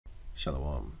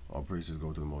Shalom. All praises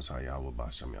go to the Most High Yahweh,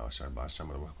 Bashem Yahushai, Bashem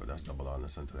Yahuwah. That's double honor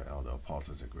unto the elder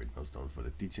apostles and great millstone for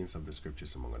the teachings of the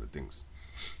scriptures, among other things.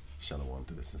 Shalom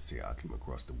to the sincere Akim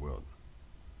across the world.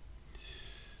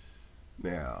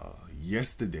 Now,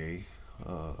 yesterday,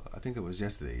 I think it was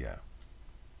yesterday, yeah,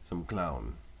 some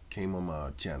clown came on my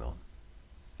channel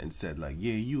and said, like,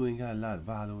 yeah, you ain't got a lot of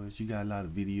followers, you got a lot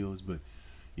of videos, but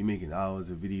you're making hours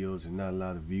of videos and not a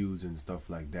lot of views and stuff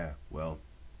like that. Well,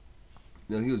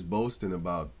 you know, he was boasting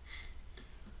about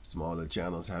smaller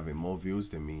channels having more views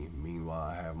than me.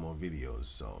 Meanwhile, I have more videos.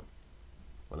 So,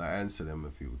 well, I answered him a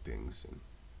few things and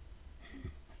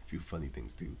a few funny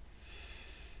things too.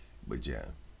 But yeah,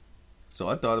 so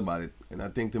I thought about it and I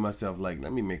think to myself, like,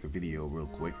 let me make a video real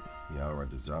quick. Yeah, all right,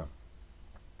 this and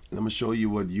I'm gonna show you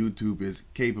what YouTube is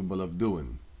capable of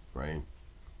doing. Right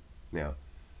now,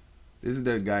 this is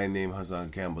that guy named Hassan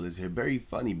Campbell. It's very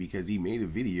funny because he made a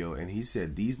video and he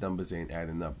said these numbers ain't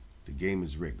adding up. The game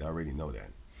is rigged. I already know that.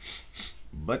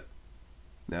 But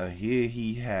now here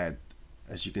he had,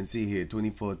 as you can see here,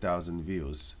 24,000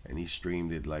 views, and he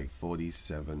streamed it like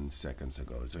 47 seconds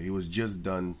ago. So he was just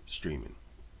done streaming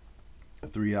a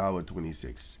 3-hour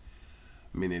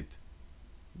 26-minute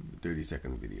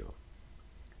 30-second video.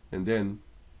 And then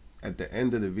at the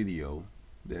end of the video,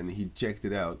 then he checked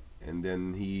it out, and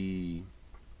then he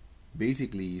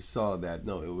basically saw that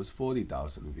no, it was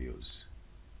 40,000 views.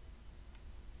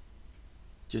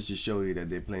 Just to show you that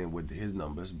they're playing with his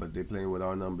numbers, but they're playing with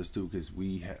our numbers too, because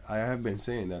I have been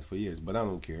saying that for years, but I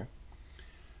don't care.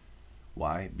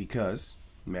 Why? Because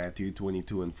Matthew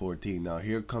 22:14. Now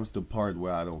here comes the part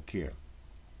where I don't care,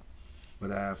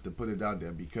 but I have to put it out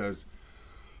there because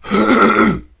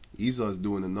Esau is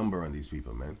doing a number on these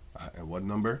people, man. And what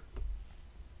number?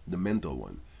 The mental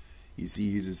one. You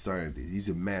see, he's a scientist. He's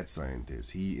a mad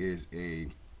scientist. He is a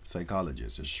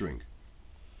psychologist, a shrink.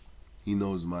 He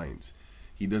knows minds.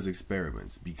 He does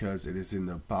experiments because it is in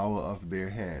the power of their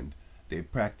hand. They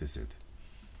practice it.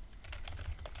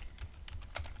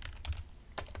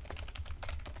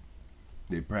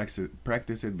 They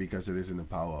practice it because it is in the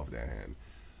power of their hand.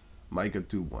 Micah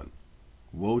 2:1.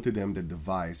 Woe to them that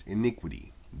devise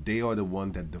iniquity. They are the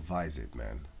one that devise it,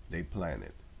 man. They plan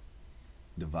it.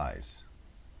 Devise.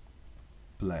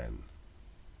 Plan.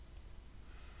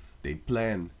 They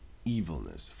plan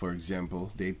evilness. For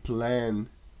example, they plan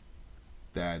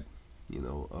that, you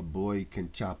know, a boy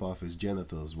can chop off his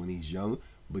genitals when he's young,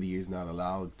 but he is not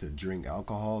allowed to drink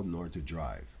alcohol nor to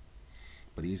drive.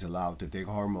 But he's allowed to take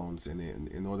hormones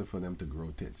in order for them to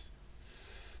grow tits.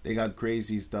 They got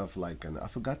crazy stuff like, and I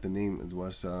forgot the name, it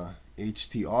was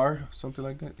HTR, something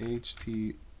like that,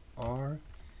 HTR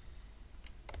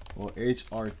or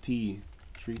HRT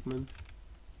treatment.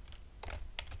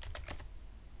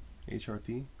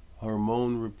 HRT,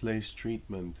 hormone replace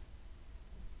treatment.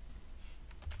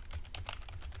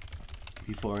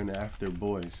 Before and after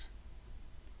boys.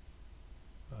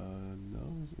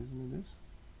 No, isn't it this?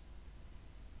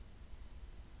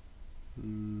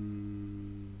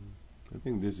 I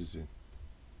think this is it.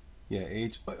 Yeah,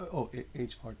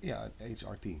 HR, yeah,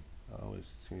 HRT. I always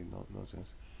say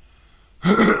nonsense.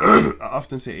 I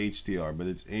often say HTR, but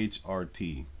it's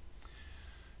HRT.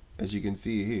 As you can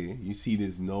see here, you see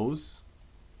this nose,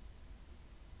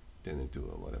 turn into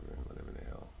a whatever the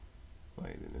hell.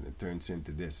 Right, and then it turns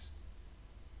into this.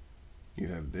 You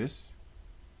have this.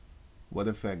 What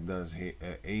effect does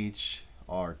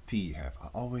HRT have? I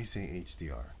always say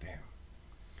HDR. Damn.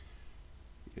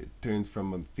 It turns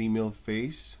from a female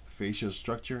facial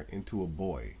structure into a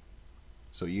boy.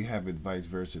 So you have it vice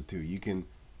versa too. You can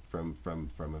from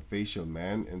a facial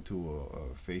man into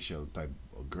a facial type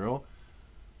of girl.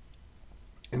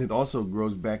 And it also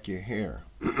grows back your hair.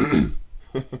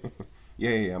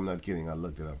 Yeah, I'm not kidding. I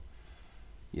looked it up.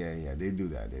 Yeah, they do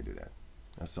that.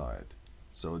 I saw it.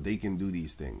 So they can do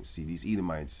these things. See, these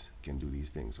Edomites can do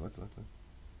these things. What?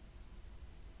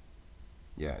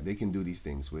 Yeah, they can do these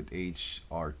things with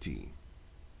HRT.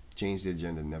 Change their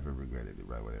gender, never regretted it,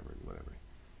 right? Whatever.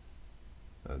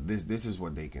 This is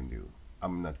what they can do.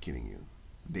 I'm not kidding you.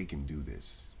 They can do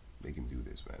this. They can do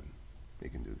this, man. They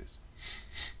can do this.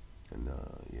 And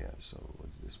yeah, so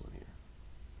what's this one here?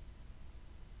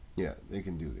 Yeah, they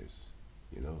can do this.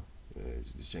 You know,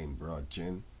 it's the same broad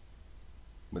chin.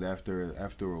 But after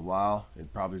a while,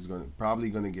 it probably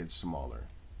gonna get smaller.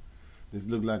 This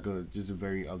looked like just a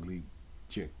very ugly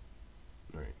chick,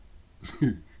 right?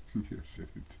 Yes,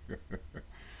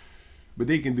 but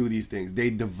they can do these things. They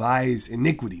devise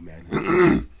iniquity, man.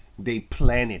 They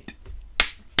plan it.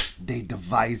 They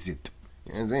devise it.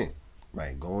 You know what I'm saying?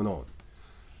 Right, going on.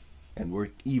 And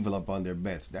work evil up on their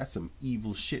bets. That's some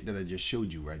evil shit that I just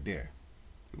showed you right there.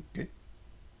 Okay.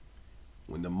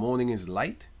 When the morning is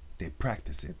light, they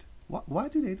practice it. Why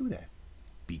do they do that?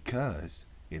 Because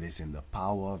it is in the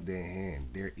power of their hand.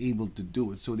 They're able to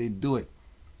do it, so they do it.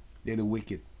 They're the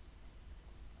wicked.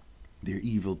 They're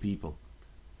evil people.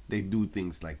 They do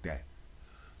things like that.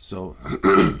 So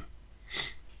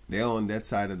they're on that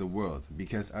side of the world,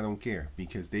 because I don't care,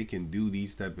 because they can do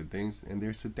these type of things and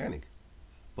they're satanic.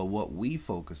 But what we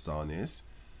focus on is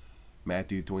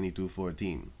Matthew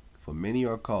 22:14. For many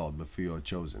are called, but few are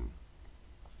chosen.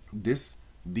 These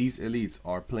elites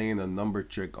are playing a number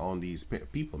trick on these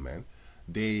people, man.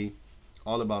 They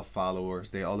all about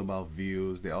followers. They all about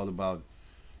views. They all about,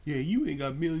 yeah, you ain't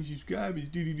got millions of subscribers,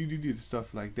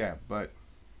 stuff like that. But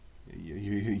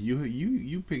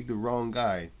you picked the wrong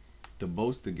guy to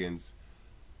boast against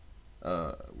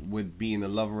with being a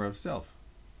lover of self.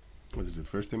 What is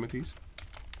it? 1 Timothy's?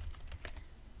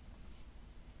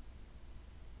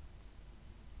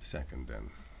 Second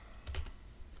then.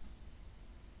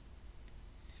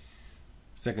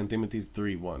 2 Timothy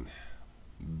 3:1.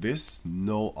 This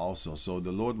know also. So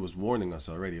the Lord was warning us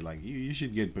already. Like you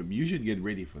should get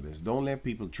ready for this. Don't let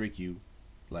people trick you.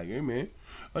 Like, hey man,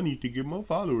 I need to get my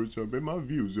followers up and my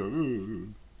views up.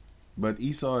 But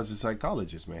Esau is a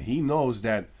psychologist, man. He knows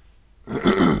that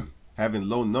having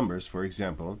low numbers, for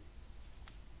example,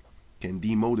 can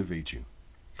demotivate you.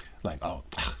 Like, oh,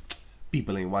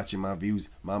 people ain't watching my views,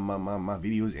 my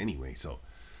videos anyway, so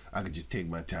I could just take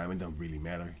my time. It don't really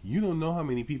matter. You don't know how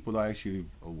many people are actually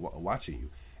watching you,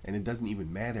 and it doesn't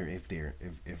even matter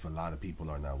if a lot of people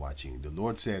are not watching you. The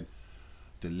Lord said,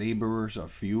 "The laborers are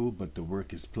few, but the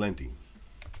work is plenty."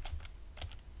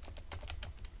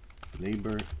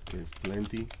 Labor is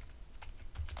plenty,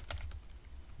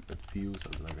 but few,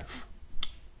 something like that.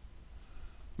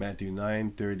 Matthew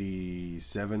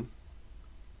 9:37.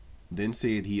 Then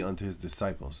said he unto his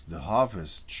disciples, The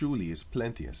harvest truly is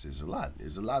plenteous. There's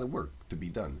a lot of work to be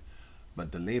done,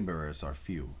 but the laborers are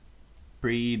few.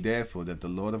 Pray ye therefore that the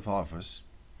Lord of harvest,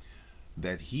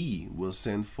 that he will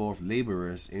send forth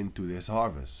laborers into this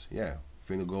harvest. Yeah,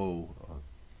 finna go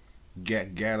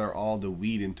gather all the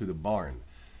wheat into the barn.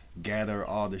 Gather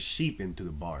all the sheep into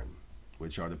the barn,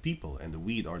 which are the people, and the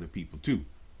wheat are the people too.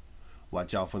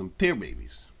 Watch out for them tear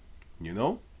babies. You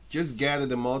know? Just gather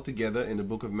them all together. In the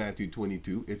book of Matthew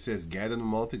 22, it says gather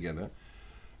them all together,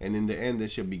 and in the end there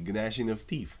shall be gnashing of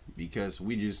teeth, because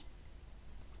we just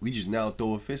now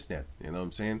throw a fist net. You know what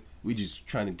I'm saying? We just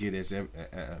trying to get us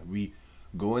we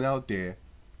going out there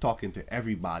talking to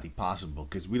everybody possible,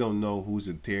 because we don't know who's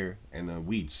a tear and a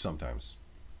weed. Sometimes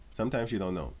you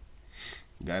don't know.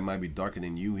 The guy might be darker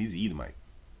than you. He's an Edomite.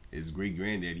 His great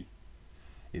granddaddy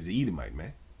is an Edomite,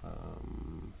 man.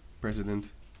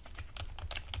 President.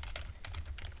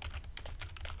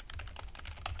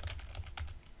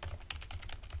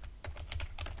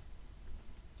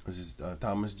 This is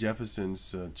Thomas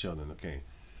Jefferson's children, okay,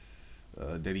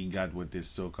 that he got with this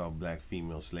so-called black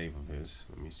female slave of his.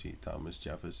 Let me see, Thomas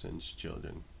Jefferson's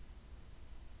children.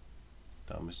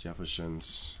 Thomas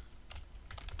Jefferson's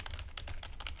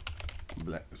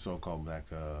so-called black,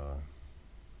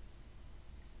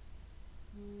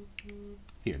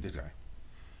 here, this guy.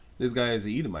 This guy is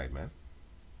an Edomite, man.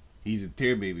 He's a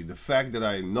tear baby. The fact that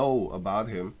I know about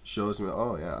him shows me,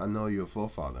 oh yeah, I know your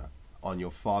forefather on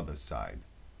your father's side.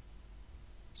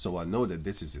 So I know that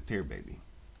this is a tear baby.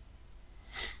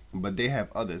 But they have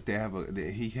others. They have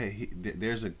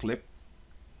there's a clip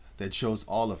that shows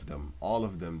all of them,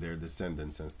 their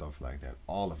descendants and stuff like that.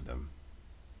 All of them.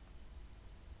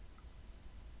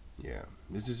 Yeah,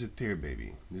 this is a tear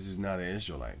baby. This is not an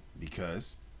Israelite,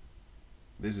 because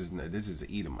this is an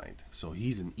Edomite. So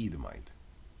he's an Edomite.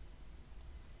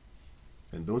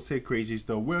 And don't say crazy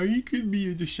stuff. Well, he could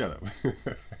be. Just shut up.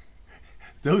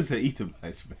 Those are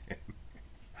Edomites, man.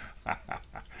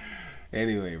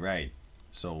 Anyway, right.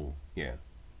 So yeah,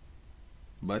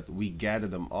 but we gather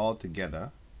them all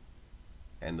together,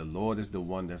 and the Lord is the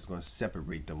one that's going to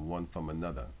separate them one from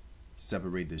another,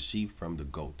 separate the sheep from the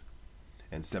goat,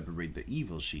 and separate the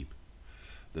evil sheep,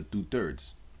 the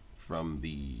 2/3, from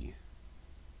the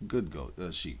good goat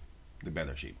sheep, the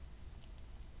better sheep.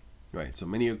 Right. So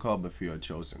many are called, but few are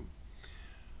chosen.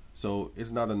 So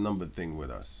it's not a number thing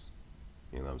with us.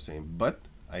 You know what I'm saying? But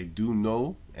I do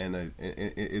know, and it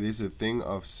is a thing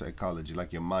of psychology,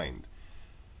 like your mind.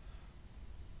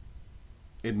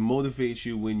 It motivates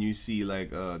you when you see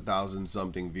like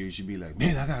 1,000-something views. You be like,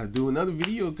 man, I gotta do another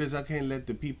video because I can't let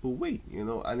the people wait. You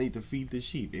know, I need to feed the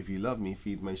sheep. If you love me,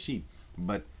 feed my sheep.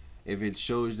 But if it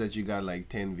shows that you got like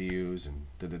 10 views and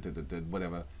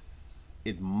whatever,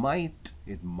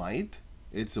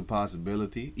 it's a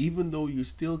possibility. Even though you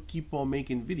still keep on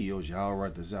making videos,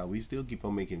 we still keep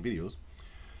on making videos.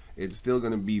 It's still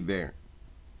going to be there.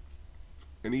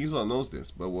 And Esau knows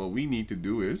this. But what we need to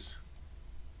do is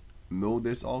know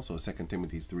this also, 2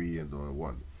 Timothy 3 and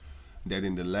 1, that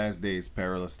in the last days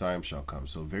perilous times shall come.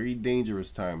 So very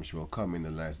dangerous times will come in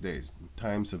the last days.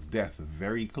 Times of death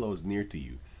very close, near to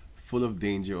you, full of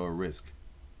danger or risk.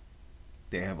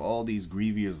 They have all these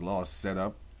grievous laws set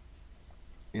up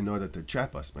in order to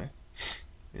trap us, man.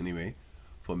 Anyway,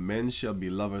 for men shall be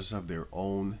lovers of their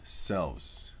own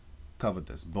selves,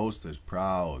 covetous, boasters,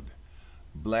 proud,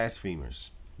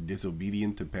 blasphemers,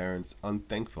 disobedient to parents,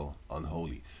 unthankful,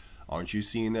 unholy. Aren't you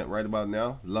seeing that right about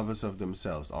now? Lovers of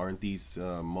themselves. Aren't these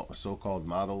so-called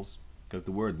models? Because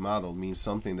the word model means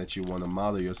something that you want to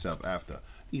model yourself after.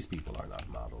 These people are not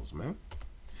models, man.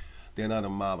 They're not a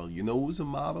model. You know who's a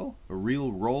model? A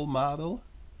real role model?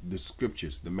 The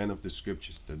scriptures, the men of the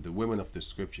scriptures, the women of the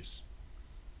scriptures.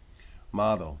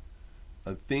 Model.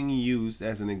 A thing used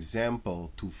as an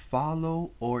example to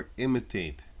follow or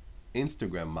imitate.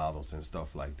 Instagram models and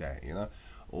stuff like that, you know?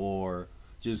 Or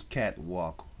just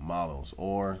catwalk models,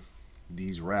 or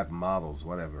these rap models,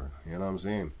 whatever. You know what I'm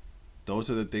saying?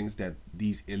 Those are the things that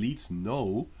these elites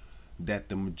know that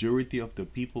the majority of the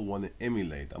people want to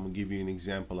emulate. I'm going to give you an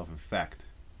example of a fact.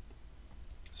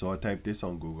 So I typed this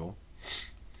on Google.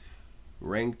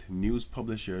 Ranked news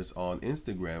publishers on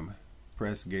Instagram,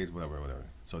 press gates, whatever.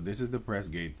 So this is the press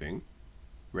gate thing.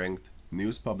 Ranked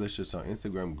news publishers on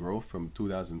Instagram growth from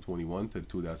 2021 to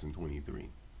 2023.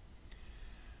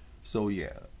 So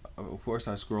yeah, of course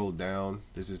I scrolled down.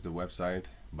 This is the website,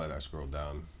 but I scrolled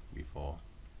down before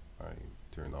I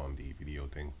turn on the video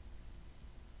thing.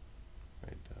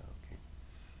 Right, okay.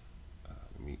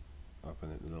 Let me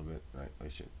open it a little bit. I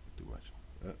should too much.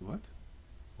 What?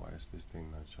 Why is this thing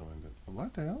not showing the?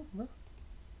 What the hell, bro?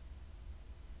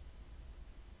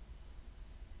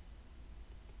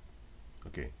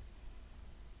 Okay.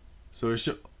 So it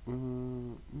should.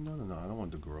 No. I don't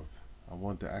want the growth. I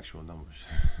want the actual numbers.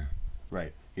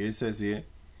 Right. Here it says here,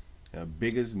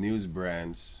 biggest news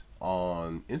brands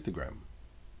on Instagram,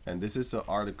 and this is an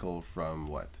article from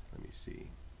what? Let me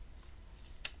see.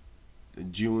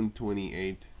 June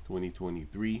 28,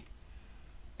 2023.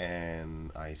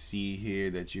 And I see here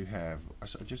that you have, I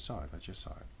just saw it,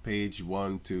 page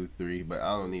 1, 2, 3, but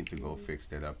I don't need to go fix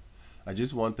that up. I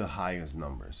just want the highest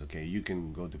numbers, okay? You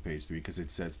can go to page 3 because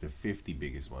it says the 50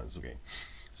 biggest ones, okay?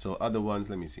 So other ones,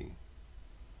 let me see.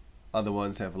 Other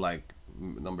ones have like,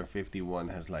 number 51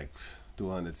 has like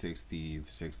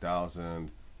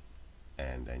 266,000,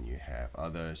 and then you have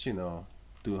others, you know,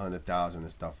 200,000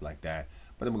 and stuff like that.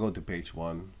 But I'm going to go to page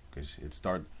 1 because it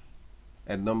starts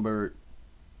at number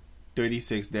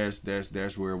 36.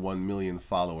 There's where 1 million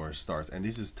followers starts, and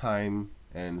this is Time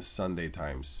and Sunday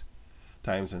Times.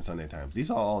 Times and Sunday Times.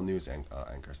 These are all news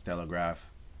anchors.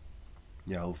 Telegraph,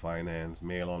 Yahoo Finance,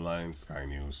 Mail Online, Sky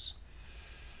News.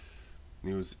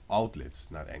 News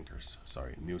outlets, not anchors.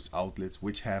 Sorry, news outlets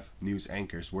which have news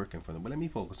anchors working for them. But let me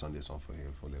focus on this one for a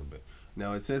little bit.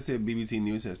 Now it says here BBC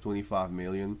News has 25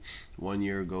 million. 1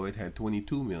 year ago it had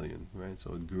 22 million, right?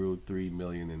 So it grew 3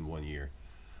 million in 1 year.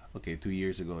 Okay, 2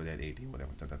 years ago it had 18,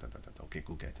 whatever. Okay,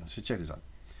 cool. So check this out.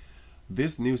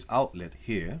 This news outlet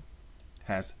here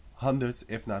has hundreds,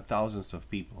 if not thousands of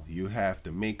people. You have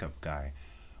the makeup guy,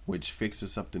 which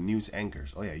fixes up the news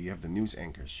anchors. Oh yeah, you have the news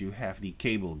anchors. You have the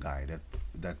cable guy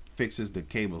that fixes the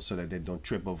cables so that they don't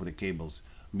trip over the cables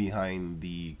behind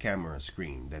the camera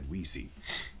screen that we see.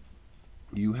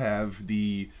 You have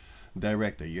the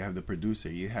director, you have the producer,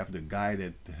 you have the guy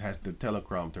that has the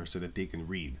teleprompter so that they can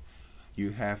read.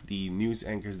 You have the news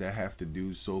anchors that have to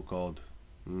do so-called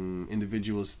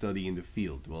individual study in the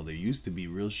field. Well, they used to be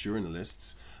real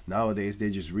journalists. Nowadays, they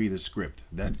just read a script.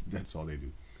 That's all they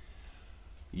do.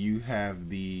 You have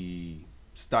the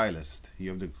stylist.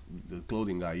 You have the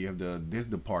clothing guy. You have this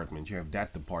department. You have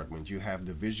that department. You have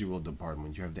the visual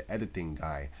department. You have the editing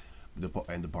guy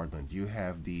and department. You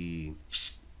have the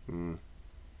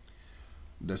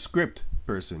script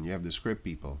person. You have the script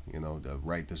people, you know, that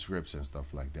write the scripts and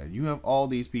stuff like that. You have all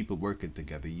these people working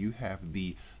together. You have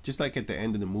just like at the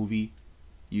end of the movie,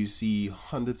 you see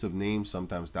hundreds of names,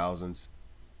 sometimes thousands,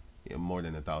 more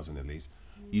than 1,000 at least.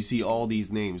 You see all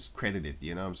these names credited,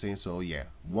 you know what I'm saying? So yeah,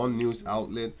 one news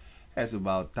outlet has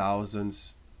about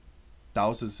thousands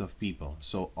of people.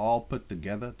 So all put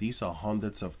together, these are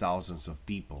hundreds of thousands of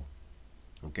people.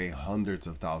 Okay, hundreds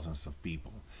of thousands of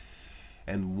people.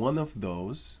 And one of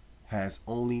those has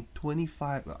only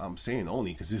 25, I'm saying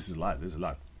only because this is a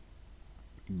lot.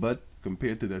 But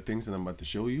compared to the things that I'm about to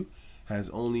show you,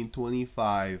 has only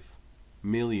 25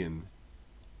 million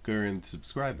current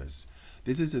subscribers.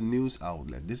 This is a news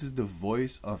outlet. This is the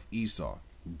voice of Esau.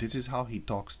 This is how he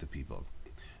talks to people.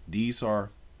 These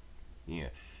are, yeah,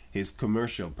 his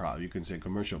commercial you can say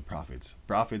commercial profits.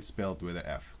 Profit spelled with a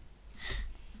F.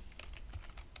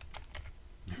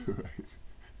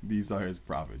 These are his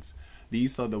profits.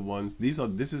 These are the ones. This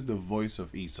is the voice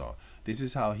of Esau. This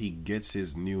is how he gets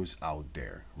his news out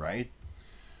there, right?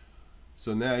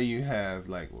 So now you have,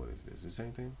 like, what is this? The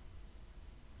same thing?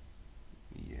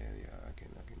 Yeah, I can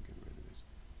get rid of this.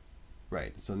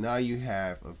 Right. So now you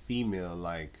have a female,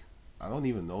 like, I don't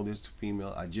even know this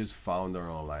female. I just found her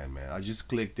online, man. I just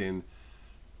clicked in.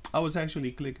 I was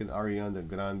actually clicking Ariana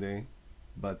Grande,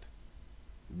 but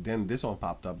then this one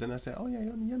popped up. Then I said, oh yeah,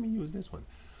 let me use this one.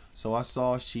 So I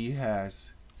saw she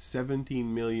has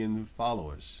 17 million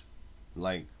followers,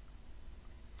 like,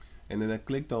 and then I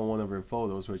clicked on one of her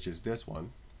photos, which is this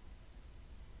one.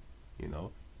 You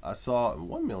know, I saw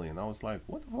 1 million. I was like,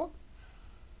 what the fuck?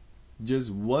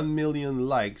 Just 1 million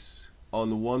likes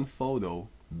on one photo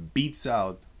beats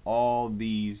out all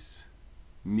these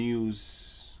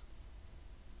news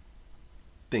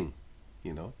thing,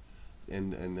 you know,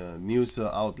 and news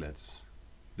outlets,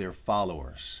 their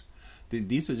followers.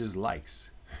 These are just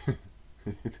likes.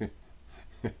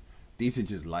 These are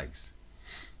just likes,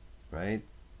 right?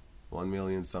 1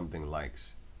 million something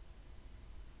likes.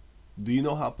 Do you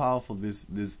know how powerful this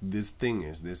thing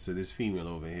is? This female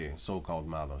over here, so-called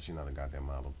model. She's not a goddamn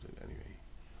model anyway.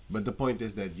 But the point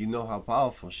is that you know how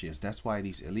powerful she is. That's why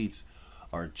these elites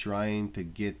are trying to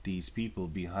get these people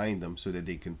behind them so that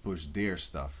they can push their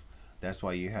stuff. That's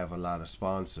why you have a lot of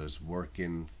sponsors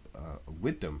working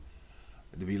with them.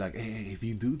 To be like, hey, if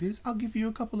you do this, I'll give you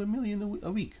a couple of million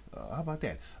a week. How about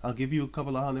that? I'll give you a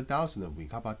couple of 100,000 a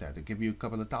week. How about that? I'll give you a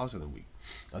couple of thousand a week.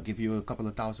 I'll give you a couple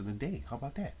of thousand a day. How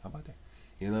about that? How about that?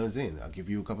 You know what I'm saying? I'll give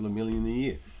you a couple of million a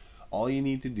year. All you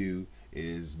need to do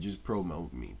is just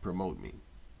promote me.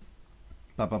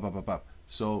 Pop, pop, pop, pop, pop.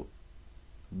 So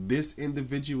this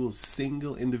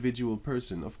single individual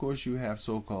person, of course you have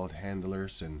so-called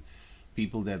handlers and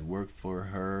people that work for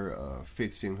her,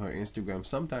 fixing her Instagram.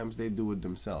 Sometimes they do it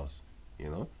themselves, you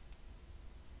know.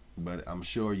 But I'm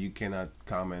sure you cannot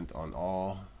comment on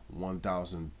all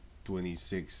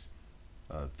 1,026,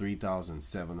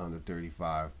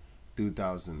 3,735,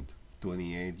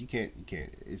 2,028. You can't.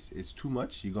 It's too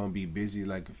much. You're gonna be busy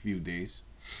like a few days.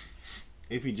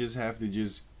 If you just have to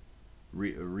just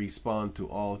respond to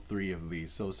all three of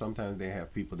these. So sometimes they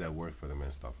have people that work for them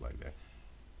and stuff like that.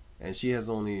 And she has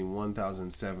only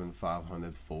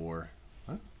 1,704,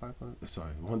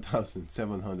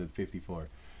 1,754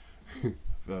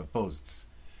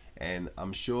 posts. And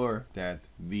I'm sure that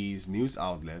these news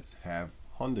outlets have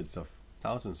hundreds of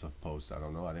thousands of posts. I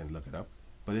don't know, I didn't look it up.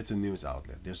 But it's a news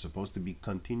outlet. They're supposed to be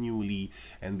continually,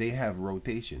 and they have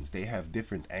rotations. They have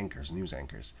different anchors, news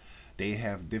anchors. They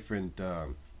have different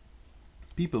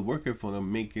people working for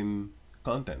them making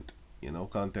content, you know,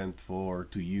 content to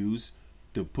use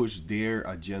to push their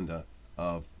agenda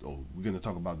of, oh, we're going to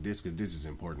talk about this because this is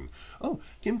important. Oh,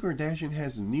 Kim Kardashian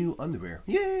has new underwear.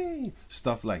 Yay!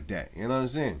 Stuff like that. You know what I'm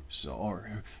saying? So,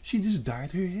 or she just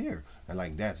dyed her hair. And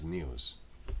like, that's news.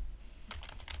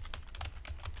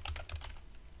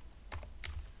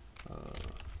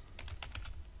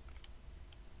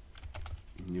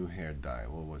 New hair dye.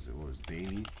 What was it? What was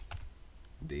Daily?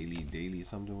 Daily,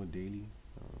 something with Daily?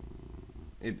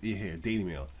 Here, Daily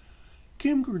Mail.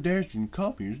 Kim Kardashian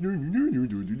copies. Kim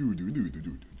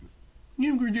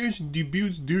Kardashian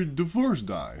debuts their divorce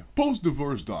dye.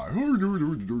 Post-divorce dye.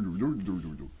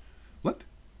 What?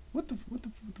 What the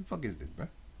fuck is this, bruh?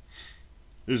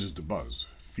 This is the buzz.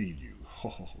 Feed you.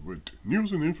 With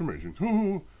news and information.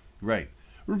 Right.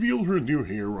 Reveal her new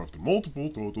hair after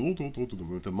multiple how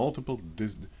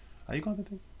you call that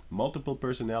thing? Multiple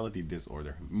personality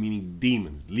disorder, meaning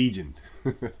demons, legion.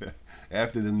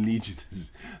 After them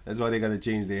legions, that's why they gotta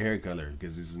change their hair color,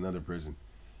 because it's another person.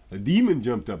 A demon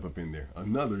jumped up in there.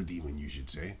 Another demon, you should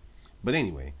say. But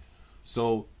anyway,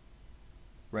 so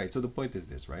right. So the point is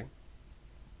this, right?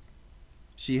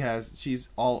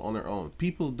 She's all on her own.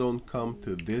 People don't come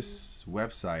to this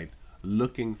website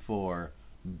looking for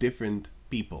different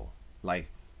people.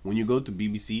 Like when you go to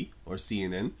BBC or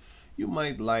CNN, you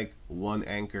might like one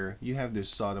anchor. You have this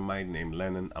sodomite named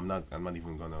Lennon. I'm not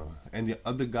even gonna. And the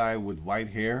other guy with white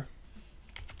hair.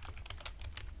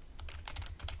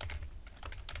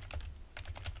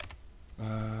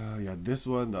 Yeah, this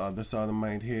one, the other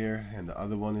sodomite here, and the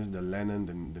other one is the Lennon,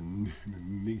 the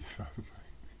sodomite.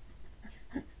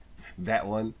 That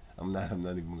one, I'm not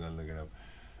even gonna look it up.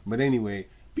 But anyway,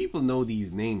 people know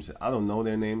these names. I don't know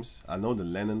their names. I know the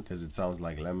Lennon because it sounds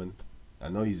like lemon. I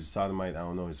know he's a sodomite. I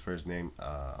don't know his first name.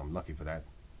 I'm lucky for that.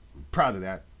 I'm proud of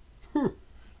that.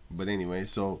 But anyway,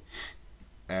 so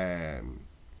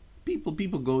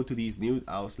people go to these news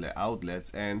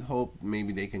outlets and hope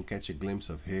maybe they can catch a glimpse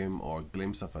of him or a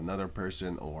glimpse of another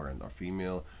person or a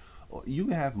female. Or you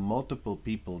have multiple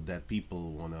people that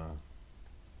people wanna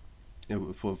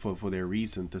for their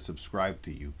reason to subscribe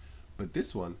to you, but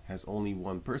this one has only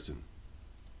one person,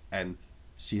 and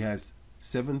she has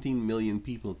 17 million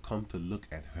people come to look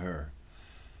at her.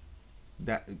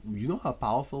 That, you know how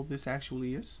powerful this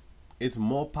actually is? It's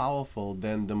more powerful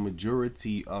than the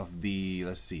majority of the,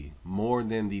 let's see, more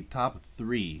than the top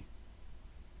three.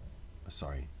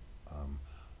 Sorry,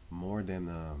 more than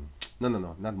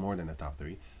no, not more than the top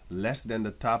three, less than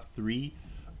the top three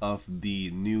of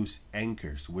the news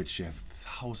anchors, which have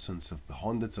thousands of,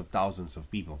 hundreds of thousands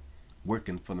of people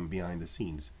working for them behind the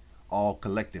scenes, all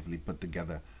collectively put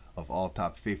together, of all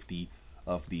top 50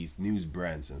 of these news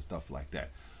brands and stuff like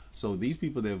that. So these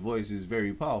people, their voice is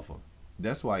very powerful.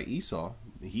 That's why Esau,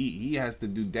 he has to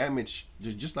do damage,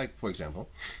 just like, for example,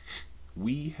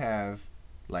 we have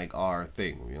like our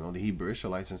thing, you know, the Hebrew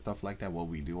Israelites and stuff like that, what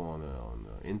we do on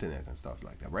the internet and stuff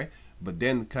like that, right? But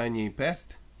then Kanye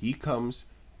Pest, he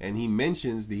comes and he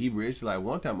mentions the Hebrew Israelite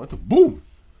one time, boom,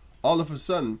 all of a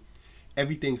sudden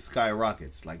everything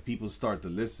skyrockets. Like, people start to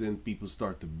listen, people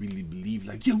start to really believe,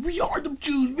 like, yeah, we are the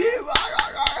Jews, man.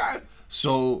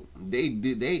 So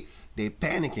they're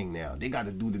panicking now. They got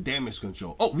to do the damage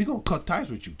control. Oh, we're gonna cut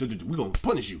ties with you. We're gonna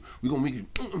punish you. We're gonna make you.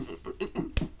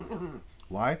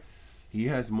 Why? He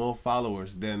has more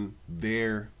followers than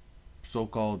their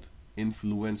so-called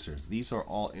influencers. These are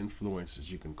all influencers,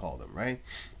 you can call them, right?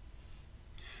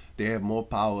 They have more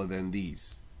power than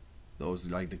these.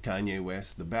 Those like the Kanye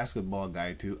West, the basketball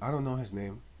guy too. I don't know his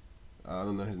name.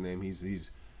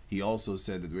 He also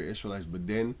said that we're Israelites, but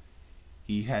then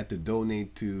he had to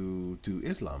donate to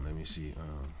Islam. Let me see.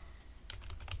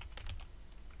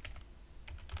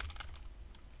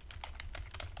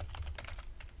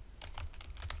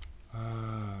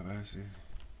 Let's see.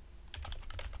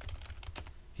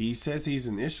 He says he's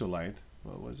an Israelite.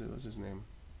 What was it? What's his name?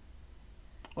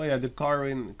 Oh yeah, the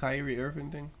Kyrie Irving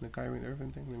thing. The Kyrie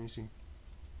Irving thing. Let me see.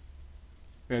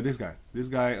 Yeah, this guy. This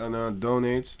guy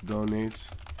donates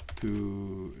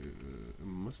to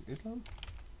Islam.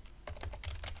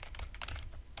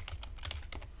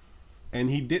 And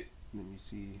he did. Let me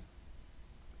see.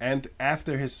 And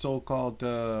after his so-called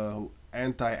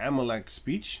anti-Amalek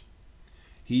speech,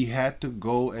 he had to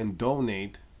go and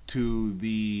donate to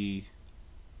the.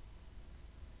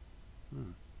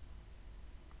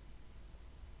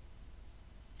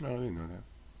 No, I didn't know that.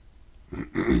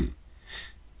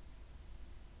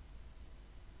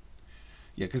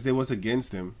 Yeah, because they was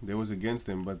against him. They was against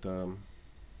him, but let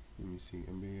me see.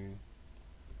 NBA.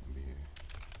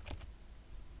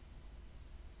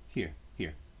 Here.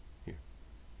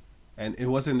 And it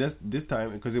wasn't this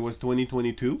time, because it was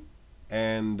 2022,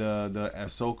 and the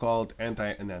so-called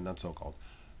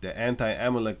the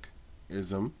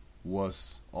anti-Amalekism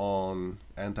was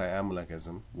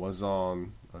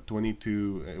on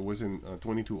 22. It was in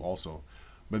 22 also,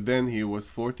 but then he was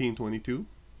 14 November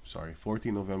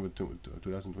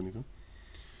 2022.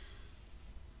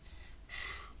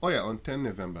 Oh yeah, on 10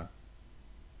 November,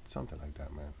 something like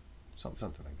that, man.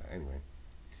 Something like that. Anyway,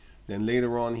 then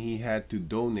later on he had to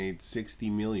donate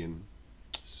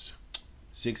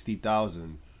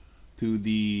 60,000 to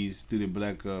the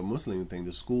black Muslim thing,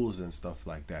 the schools and stuff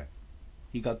like that.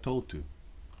 He got told to.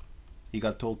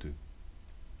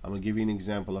 I'm gonna give you an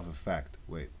example of a fact.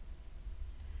 Wait.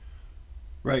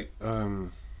 Right.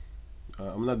 I'm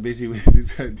not busy with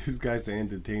this guy. This guy's an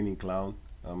entertaining clown.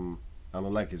 I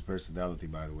don't like his personality,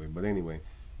 by the way. But anyway,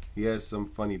 he has some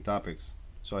funny topics,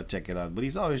 so I check it out. But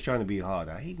he's always trying to be hard.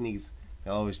 I hate niggas.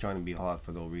 They're always trying to be hard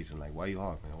for no reason. Like, why you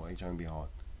hard, man? Why you trying to be hard?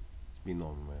 Just be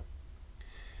normal, man.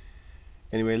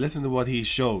 Anyway, listen to what he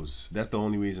shows. That's the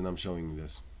only reason I'm showing you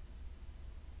this.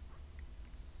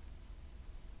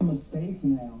 I'm a space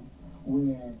now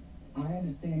where I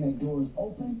understand that doors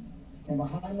open, and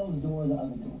behind those doors are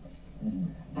other doors.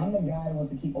 I'm the guy that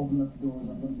wants to keep opening up the doors.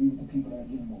 I'm going to be with the people that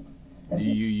get them open.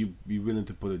 You be willing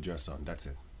to put a dress on. That's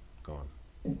it. Go on.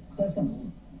 It's that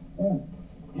simple.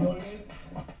 You know what it is?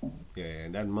 Yeah,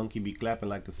 and that monkey be clapping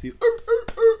like a seal.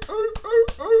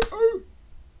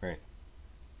 Right.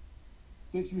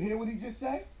 Did you hear what he just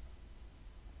said?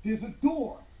 There's a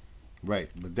door. Right,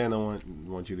 but then I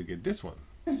want you to get this one.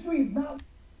 This industry is not.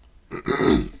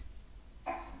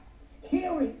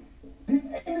 Hear it. This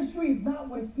industry is not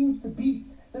what it seems to be.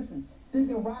 Listen,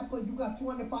 there's a rapper. You got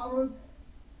 200 followers.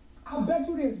 I'll bet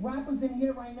you there's rappers in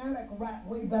here right now that can rap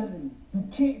way better than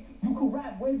me. You can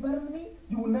rap way better than me.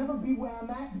 You will never be where I'm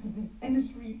at because this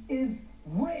industry is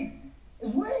rigged.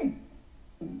 It's rigged.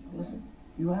 Listen,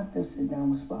 You have to sit down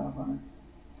with Spotify.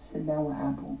 Sit down with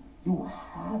Apple. You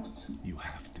have to. You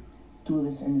have to. Do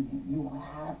this interview. You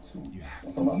have to. You have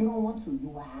to. So if you don't want to,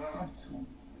 you have to.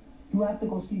 You have to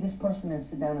go see this person and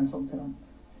sit down and talk to them.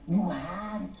 You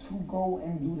have to go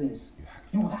and do this.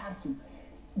 You have to.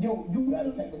 Yo, you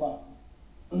gotta check the boxes.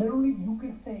 Literally, you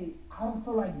can say, I don't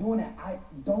feel like doing it. I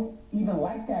don't even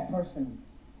like that person.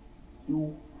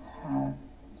 You have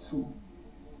to.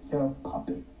 You're a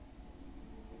puppet.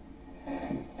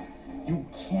 You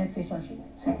can't say something.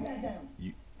 Take that down.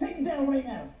 Take it down right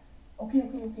now.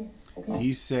 Okay.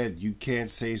 He said you can't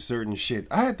say certain shit.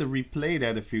 I had to replay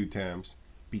that a few times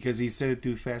because he said it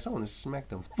too fast. I want to smack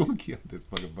the monkey out this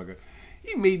motherfucker.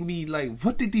 He made me like,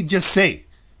 what did he just say?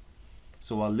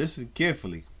 So I listened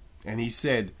carefully, and he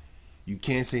said, you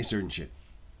can't say certain shit.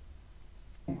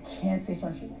 You can't say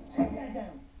something. Take that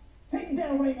down. Take it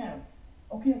down right now.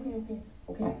 Okay.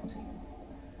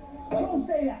 Don't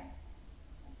say that.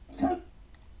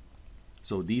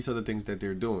 So these are the things that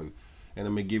they're doing. And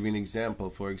I'm going to give you an example.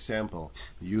 For example,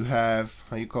 you have,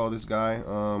 how you call this guy?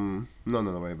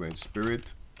 Wait.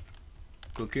 Spirit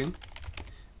cooking.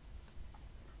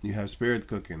 You have spirit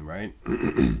cooking, right?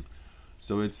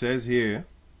 So it says here,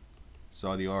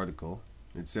 saw the article.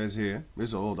 It says here, this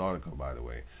is an old article, by the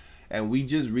way. And we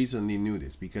just recently knew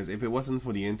this because if it wasn't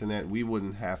for the internet, we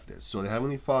wouldn't have this. So the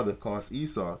Heavenly Father caused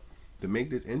Esau to make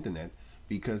this internet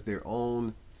because their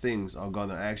own things are going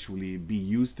to actually be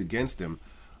used against them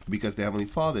because the Heavenly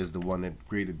Father is the one that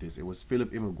created this. It was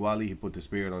Philip Imugwali. He put the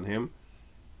spirit on him.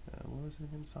 What was it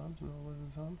again? Psalms? No, it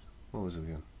wasn't Psalms. What was it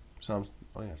again? Psalms.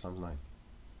 Oh, yeah, Psalms 9.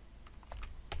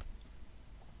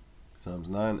 Psalms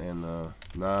 9 and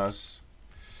Nas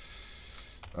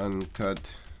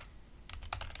Uncut.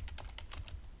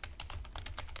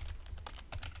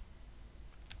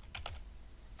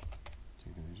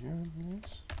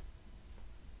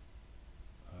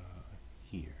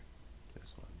 Here.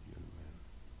 This one. You're the man.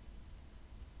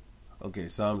 Okay,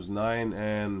 Psalms 9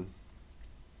 and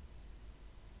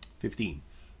 15.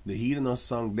 The heathen are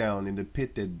sunk down in the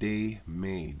pit that they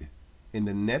made. In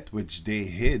the net which they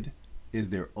hid is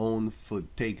their own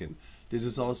foot taken. This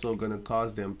is also going to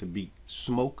cause them to be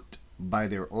smoked by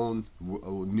their own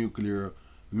nuclear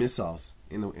missiles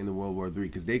in the World War III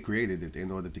because they created it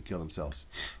in order to kill themselves.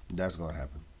 That's going to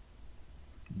happen.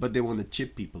 But they want to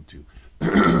chip people too.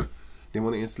 They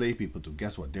want to enslave people too.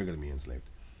 Guess what? They're going to be enslaved.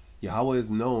 Yahweh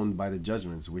is known by the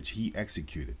judgments which he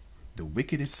executed. The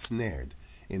wicked is snared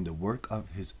in the work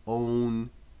of his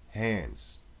own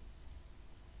hands.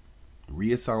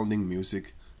 Resounding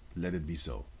music, let it be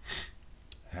so.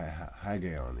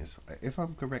 Haggai is, if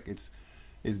I'm correct,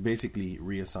 it's basically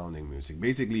resounding music.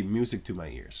 Basically music to my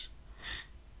ears.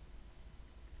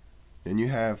 Then you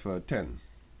have 10.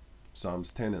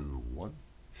 Psalms 10 and 1.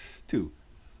 2.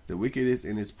 The wicked is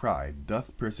in his pride,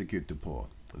 doth persecute the poor.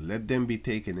 Let them be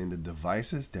taken in the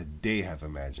devices that they have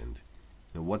imagined.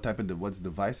 And what's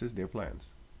devices? Their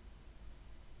plans.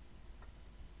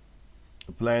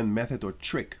 A plan, method, or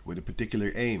trick with a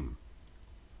particular aim.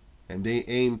 And they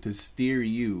aim to steer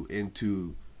you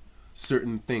into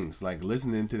certain things, like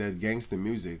listening to that gangster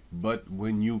music. But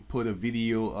when you put a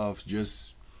video of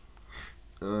just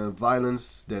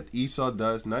violence that Esau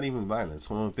does, not even violence,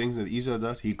 one of the things that Esau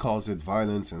does, he calls it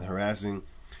violence and harassing.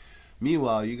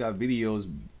 Meanwhile, you got videos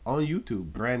on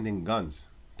YouTube branding guns,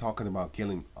 talking about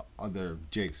killing other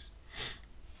jakes.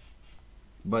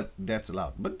 But that's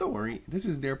allowed. But don't worry, this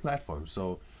is their platform,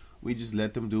 so we just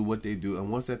let them do what they do. And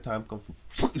once that time comes,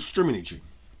 exterminate you.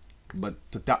 But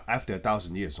after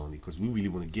 1,000 years only, because we really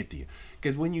want to get to you.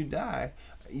 Because when you die,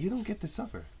 you don't get to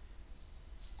suffer.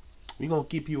 We're going to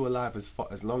keep you alive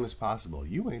as long as possible.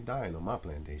 You ain't dying on my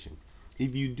plantation.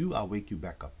 If you do, I'll wake you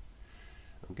back up.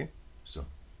 Okay? So,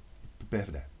 prepare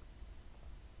for that.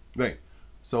 Right.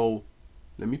 So,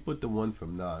 let me put the one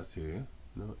from Nas here.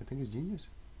 No, I think it's Genius.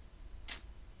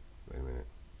 Wait a minute.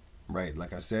 Right,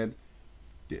 like I said,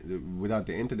 without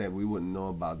the internet, we wouldn't know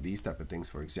about these type of things.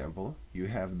 For example, you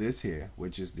have this here,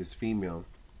 which is this female.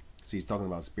 So he's talking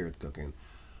about spirit cooking.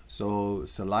 So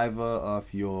saliva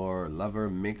of your lover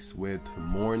mixed with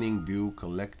morning dew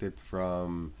collected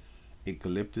from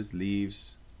eucalyptus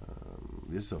leaves.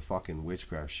 This is a fucking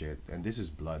witchcraft shit. And this is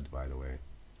blood, by the way.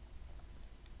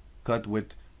 Cut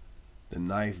with the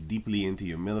knife deeply into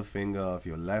your middle finger of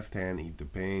your left hand. Eat the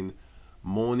pain.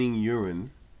 Morning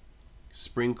urine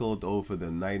sprinkled over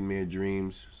the nightmare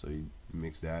dreams. So you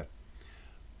mix that.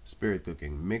 Spirit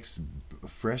cooking. Mix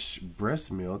fresh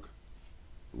breast milk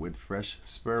with fresh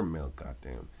sperm milk.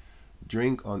 Goddamn.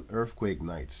 Drink on earthquake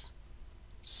nights.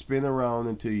 Spin around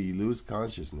until you lose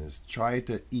consciousness. Try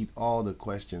to eat all the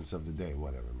questions of the day.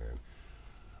 Whatever, man.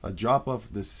 A drop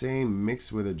of the same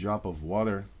mixed with a drop of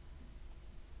water.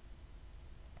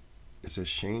 It says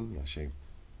shame. Yeah, shame.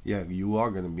 Yeah, you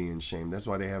are gonna be in shame. That's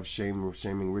why they have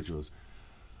shaming rituals.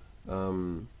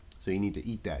 So you need to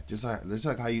eat that, just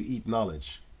like how you eat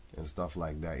knowledge and stuff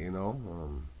like that. You know,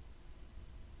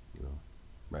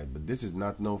 right? But this is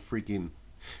not no freaking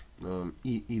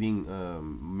eating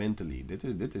mentally. This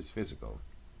is physical.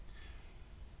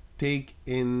 Take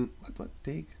in what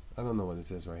take? I don't know what it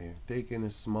says right here. Take in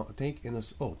a small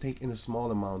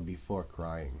amount before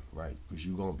crying, right? Because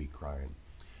you're gonna be crying.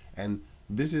 And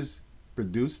this is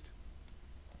produced.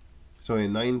 So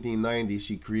in 1990,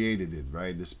 she created it,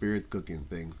 right? The spirit cooking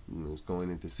thing. It's going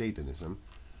into Satanism.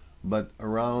 But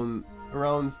around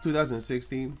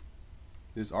 2016,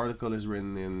 this article is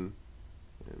written in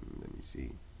let me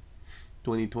see,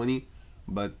 2020.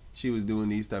 But she was doing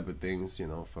these type of things,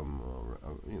 from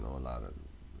a lot of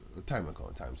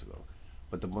times ago.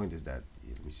 But the point is that,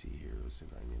 let me see here. It was in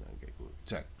 99. Okay, cool.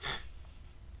 Check.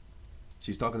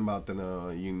 She's talking about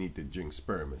you need to drink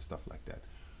sperm and stuff like that.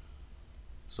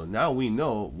 So now we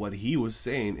know what he was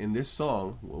saying in this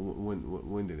song.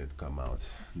 When did it come out?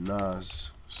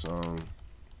 Nas song,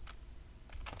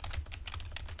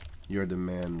 You're the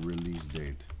Man, release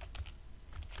date.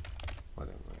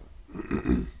 Whatever.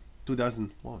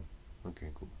 2001. Okay,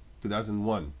 cool.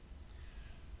 2001.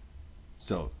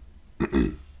 So,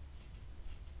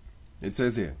 it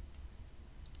says here.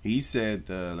 He said,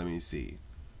 let me see.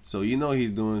 So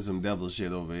he's doing some devil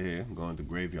shit over here, going to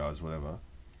graveyards, whatever.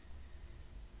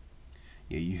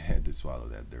 Yeah, you had to swallow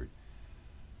that dirt.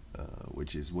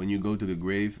 Which is when you go to the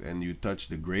grave and you touch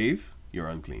the grave, you're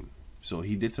unclean. So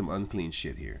he did some unclean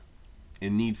shit here.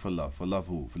 In need for love. For love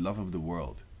who? For love of the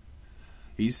world.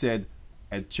 He said,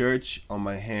 at church on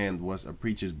my hand was a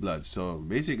preacher's blood. So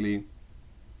basically,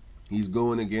 he's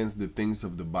going against the things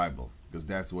of the Bible, because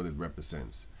that's what it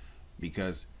represents.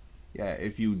 Because, yeah,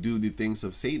 if you do the things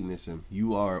of Satanism,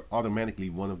 you are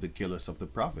automatically one of the killers of the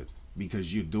prophet,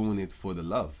 because you're doing it for the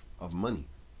love of money.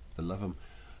 The love of...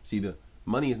 See, the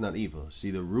money is not evil. See,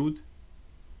 the root...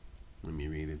 Let me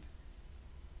read it.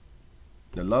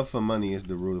 The love for money is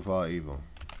the root of all evil.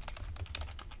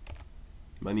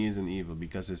 Money isn't evil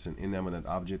because it's an inanimate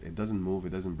object. It doesn't move.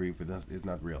 It doesn't breathe. It's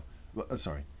not real. Well,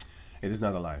 sorry. It is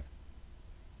not alive.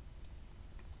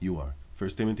 You are. 1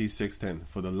 Timothy 6:10.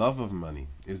 For the love of money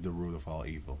is the root of all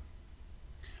evil,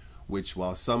 which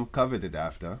while some coveted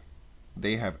after,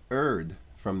 they have erred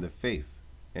from the faith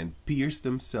and pierced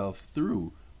themselves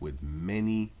through with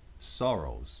many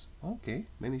sorrows. Okay,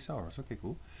 many sorrows. Okay,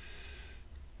 cool.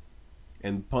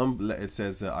 And pump, it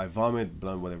says, I vomit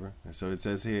blood, whatever. So it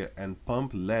says here, and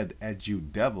pump lead at you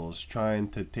devils trying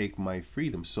to take my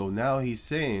freedom. So now he's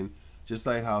saying, just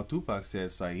like how Tupac said,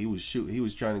 it's like he was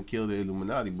trying to kill the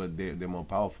Illuminati, but they're more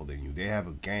powerful than you. They have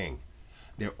a gang.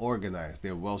 They're organized.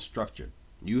 They're well structured.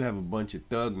 You have a bunch of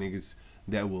thug niggas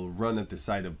that will run at the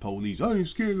sight of police. I ain't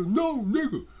scared of no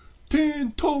nigga.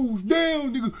 10 toes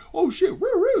down, nigga. Oh shit,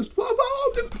 where is 12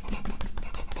 hours?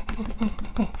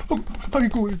 I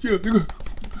ain't going to jail, nigga.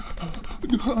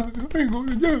 I ain't going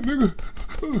to jail,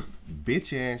 nigga.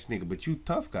 Bitch ass nigga, but you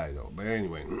tough guy though. But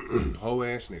anyway, whole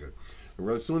ass nigga.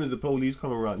 As soon as the police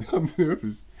come around, I'm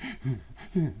nervous.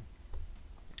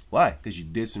 Why? Because you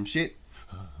did some shit.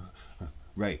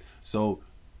 Right. So,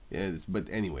 yes, but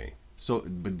anyway. So,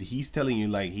 but he's telling you,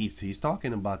 like, he's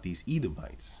talking about these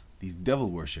Edomites, these devil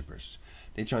worshippers.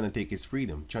 They're trying to take his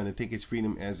freedom. Trying to take his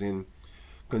freedom as in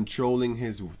controlling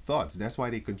his thoughts. That's why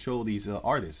they control these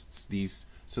artists, these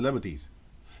celebrities.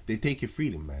 They take your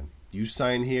freedom, man. You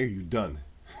sign here, you done.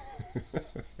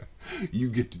 You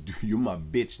get to do, you're my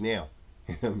bitch now.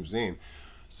 You know what I'm saying?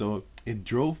 So it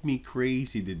drove me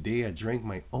crazy the day I drank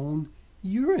my own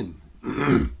urine.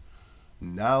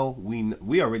 Now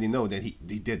we already know that he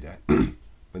did that.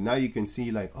 But now you can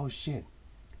see, like, oh shit,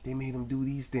 they made him do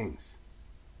these things.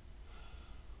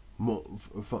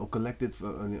 Collected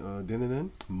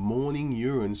morning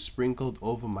urine sprinkled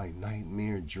over my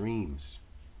nightmare dreams.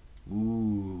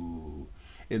 Ooh,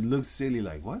 it looks silly.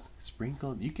 Like, what?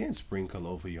 Sprinkled? You can't sprinkle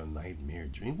over your nightmare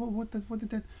dream. What did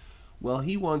that? Well,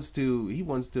 he wants to.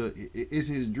 It's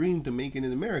his dream to make it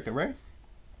in America, right?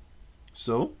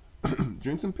 So,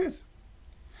 drink some piss.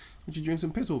 Would you drink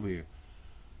some piss over here?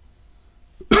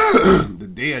 The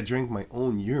day I drank my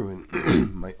own urine,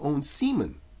 my own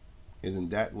semen. Isn't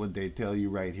that what they tell you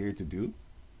right here to do?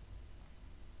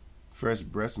 Fresh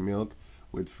breast milk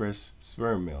with fresh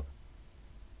sperm milk.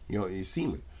 Your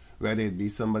semen. Whether it be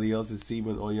somebody else's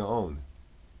semen or your own.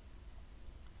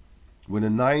 With a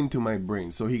 9 to my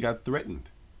brain. So he got threatened.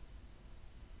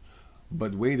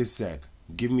 But wait a sec.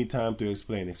 Give me time to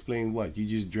explain. Explain what? You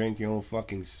just drank your own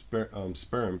fucking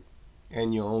sperm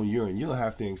and your own urine. You don't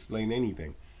have to explain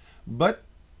anything. But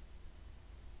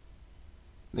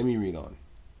let me read on.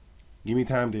 Give me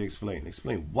time to explain.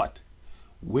 Explain what?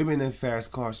 Women in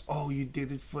fast cars. Oh, you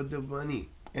did it for the money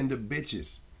and the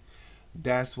bitches.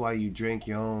 That's why you drank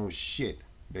your own shit,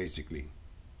 basically.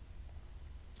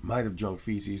 Might have drunk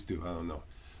feces too, I don't know.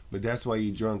 But that's why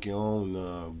you drunk your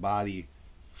own body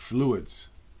fluids.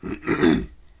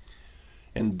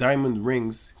 And diamond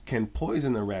rings can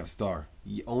poison a rap star.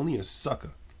 Only a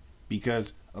sucker.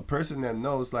 Because a person that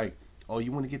knows, like, oh,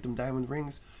 you want to get them diamond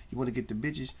rings? You want to get the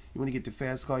bitches? You want to get the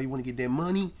fast car? You want to get that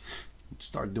money?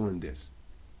 Start doing this.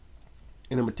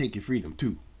 And I'm going to take your freedom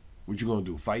too. What you going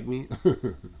to do? Fight me?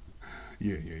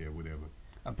 Yeah, whatever.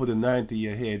 I put a 9 to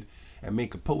your head and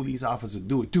make a police officer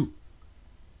do it too.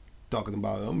 Talking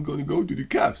about, I'm going to go to the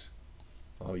cops.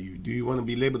 Oh, do you want to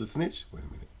be labeled a snitch? Wait a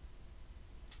minute.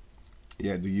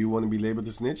 Yeah, do you want to be labeled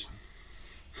a snitch?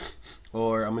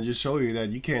 Or I'm going to just show you that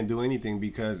you can't do anything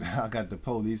because I got the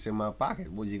police in my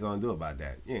pocket. What you going to do about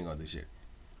that? You ain't going to do shit.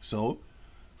 So,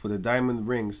 for the diamond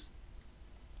rings,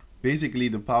 basically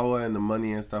the power and the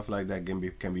money and stuff like that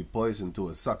can be poisoned to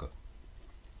a sucker.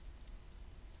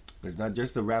 It's not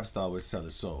just the rap star with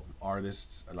sellers. So,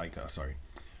 artists, like,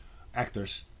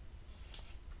 actors,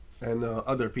 and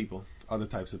other people, other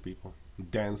types of people,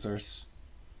 dancers,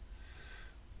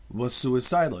 was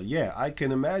suicidal. Yeah, I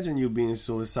can imagine you being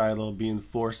suicidal, being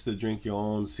forced to drink your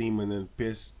own semen and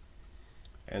piss,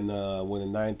 and with a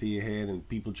 9 to your head and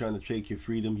people trying to take your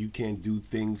freedom, you can't do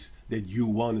things that you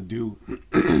want to do.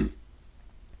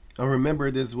 I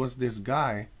remember this was this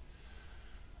guy.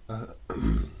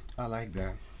 I like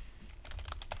that.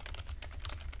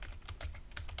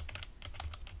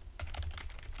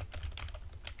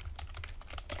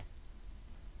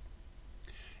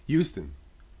 Houston.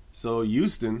 So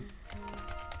Houston,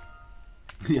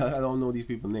 yeah, I don't know these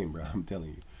people's name, bro. I'm telling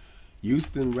you.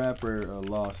 Houston rapper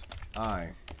lost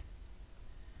eye.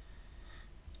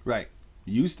 Right.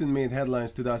 Houston made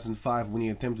headlines 2005 when he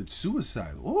attempted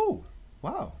suicide. Oh,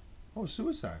 wow. Oh,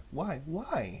 suicide. Why?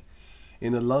 Why?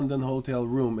 In a London hotel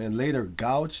room and later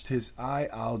gouged his eye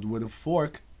out with a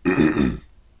fork. God damn,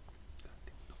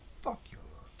 the fuck you.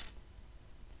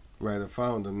 Right, I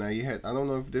found him. Now you had, I don't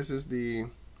know if this is the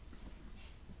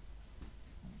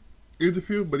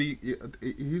interview, but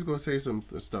he's gonna say some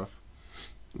stuff,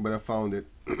 but I found it.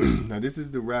 Now this is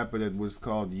the rapper that was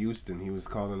called Houston. He was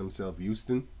calling himself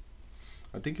Houston.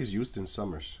 I think it's Houston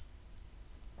Summers,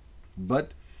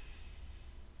 but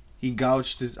he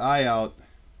gouged his eye out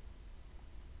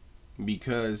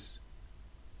because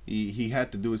he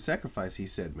had to do a sacrifice. He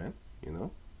said, man, you know,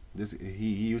 this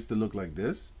he used to look like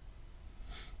this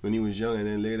when he was young, and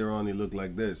then later on he looked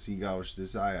like this. He gouged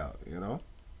his eye out, you know.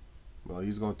 Well,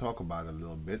 he's going to talk about it a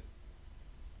little bit.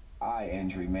 Eye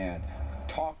injury, man.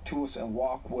 Talk to us and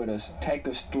walk with us. Take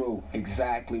us through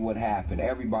exactly what happened.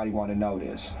 Everybody want to know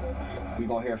this. We're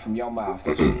going to hear from your mouth.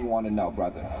 That's what we want to know,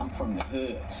 brother. I'm from the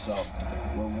hood, so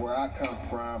where I come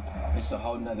from, it's a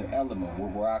whole nother element.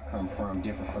 Where I come from,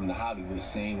 different from the Hollywood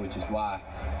scene, which is why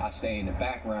I stay in the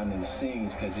background in the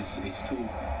scenes, because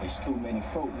it's too many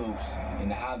Fruit Loops in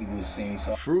the Hollywood scene.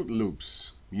 So Fruit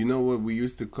Loops. You know what we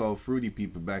used to call fruity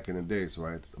people back in the days,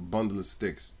 right? It's a bundle of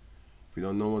sticks. If you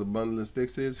don't know what a bundle of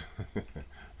sticks is,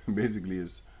 basically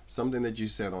it's something that you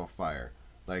set on fire.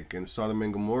 Like in Sodom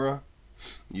and Gomorrah,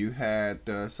 you had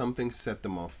something set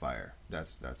them on fire.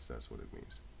 That's what it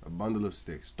means. A bundle of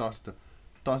sticks. Toss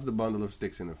the bundle of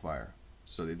sticks in the fire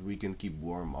so that we can keep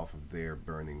warm off of their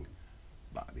burning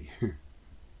body.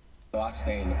 So I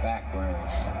stay in the background.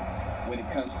 When it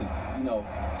comes to, you know,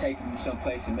 taking you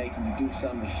someplace and making you do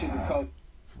something, sugarcoat.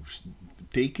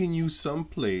 Taking you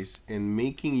someplace and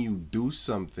making you do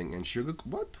something and sugar.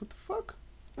 What the fuck?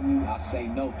 I say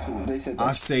no to it. They said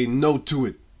I say no to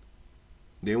it.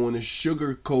 They want to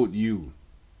sugarcoat you.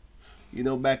 You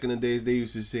know, back in the days they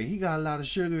used to say he got a lot of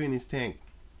sugar in his tank.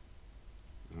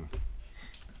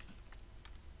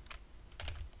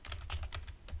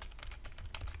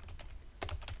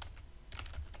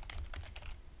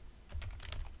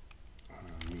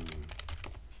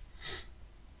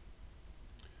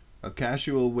 A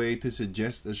casual way to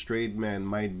suggest a straight man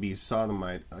might be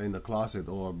sodomite in the closet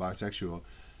or bisexual.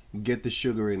 Get the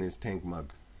sugar in his tank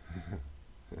mug.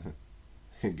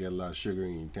 Get a lot of sugar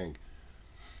in your tank.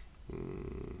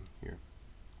 Here.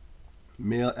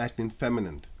 Male acting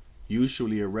feminine.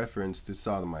 Usually a reference to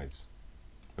sodomites.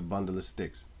 A bundle of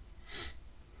sticks.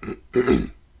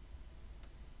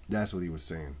 That's what he was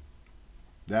saying.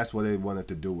 That's what they wanted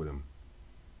to do with him.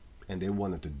 And they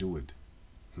wanted to do it.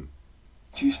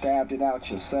 You stabbed it out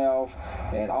yourself,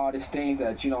 and all these things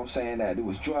that, you know what I'm saying, that there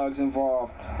was drugs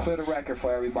involved. Clear the record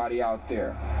for everybody out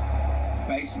there.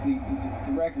 Basically,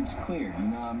 the record's clear, you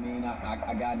know what I mean?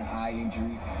 I got an eye injury,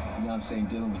 you know what I'm saying,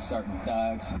 dealing with certain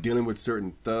thugs. Dealing with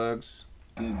certain thugs.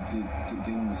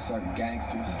 Dealing with certain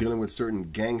gangsters. Dealing with certain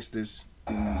gangsters.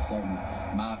 Dealing with certain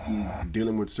mafia.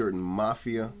 Dealing with certain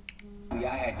mafia. I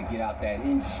had to get out that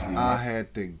industry. I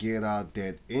had to get out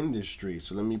that industry.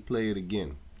 So let me play it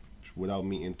again without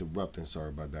me interrupting. Sorry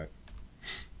about that.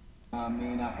 I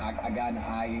mean, I got an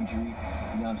eye injury,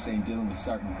 you know what I'm saying, dealing with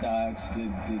certain thugs,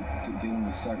 dealing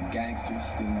with certain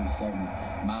gangsters, dealing with certain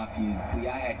mafia.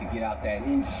 I had to get out that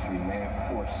industry, man,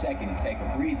 for a second and take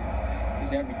a breather.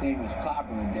 Because everything was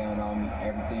clobbering down on me.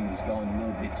 Everything was going a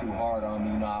little bit too hard on me.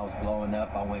 You know, I was blowing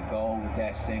up. I went gold with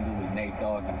that single with Nate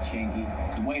Dogg and Chingy.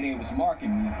 The way they was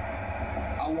marking me,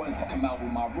 I wanted to come out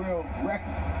with my real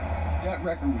record. That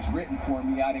record was written for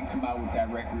me. I didn't come out with that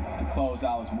record. The clothes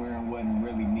I was wearing wasn't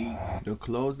really me. The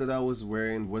clothes that I was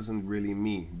wearing wasn't really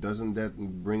me. Doesn't that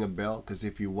ring a bell? Because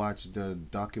if you watch the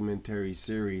documentary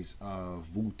series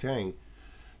of Wu-Tang,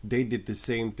 they did the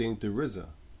same thing to RZA.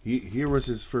 Here was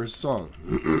his first song.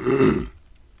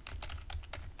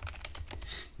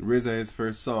 RZA, his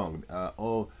first song.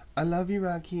 Oh, I love you,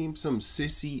 Rakim. Some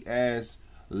sissy ass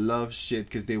love shit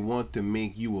because they want to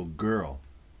make you a girl.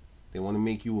 They want to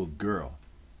make you a girl.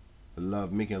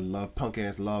 Making punk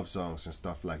ass love songs and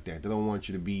stuff like that. They don't want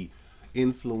you to be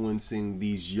influencing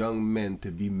these young men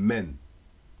to be men.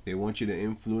 They want you to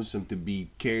influence them to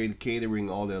be catering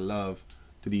all their love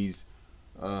to these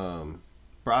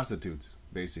prostitutes,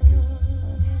 basically.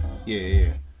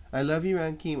 Yeah. I love you,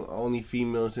 Rakim. Only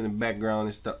females in the background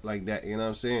and stuff like that. You know what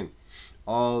I'm saying?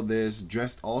 All this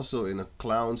dressed also in a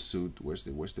clown suit. Where's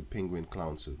the penguin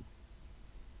clown suit?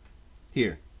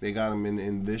 Here. They got him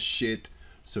in this shit,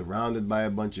 surrounded by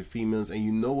a bunch of females. And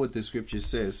you know what the scripture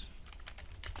says.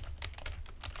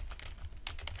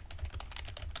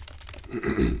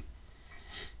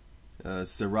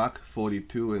 Sirach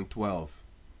 42:12.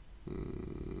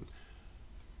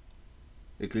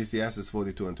 Ecclesiastes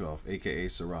 42:12, aka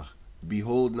Sirach.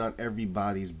 Behold not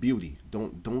everybody's beauty.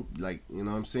 Don't like, you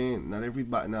know what I'm saying? Not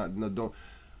everybody, don't.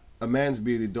 A man's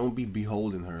beauty, don't be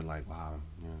beholding her like, wow,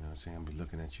 you know what I'm saying? I'll be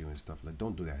looking at you and stuff. Like,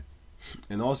 don't do that.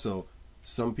 And also,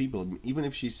 some people, even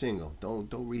if she's single, don't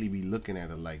really be looking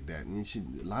at her like that. And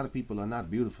a lot of people are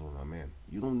not beautiful, my man.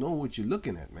 You don't know what you're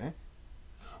looking at, man.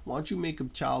 Why don't you make a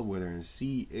child with her and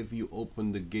see if you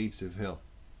open the gates of hell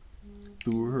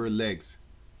through her legs?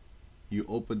 You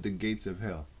open the gates of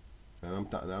hell. And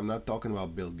I'm not talking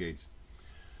about Bill Gates.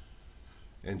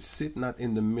 And sit not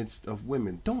in the midst of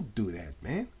women. Don't do that,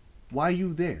 man. Why are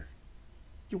you there?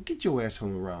 Yo, get your ass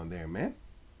from around there, man.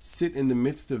 Sit in the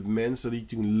midst of men so that you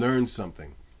can learn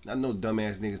something. Not no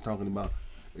dumbass niggas talking about,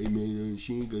 hey man,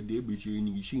 she ain't got that bitch,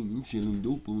 she ain't selling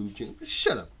dope on the chain.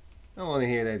 Shut up. I don't want to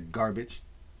hear that garbage.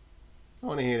 I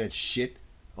want to hear that shit.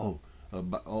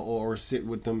 Or sit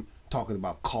with them talking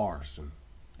about cars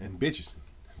and bitches.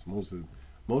 That's most of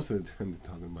the time they're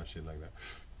talking about shit like that.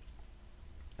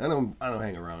 I don't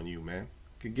hang around you, man.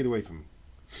 Get away from me.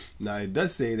 Now it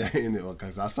does say that in it,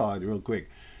 because I saw it real quick.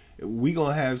 We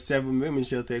gonna have 7 women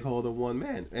shall take hold of 1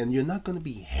 man, and you're not gonna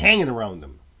be hanging around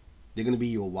them. They're gonna be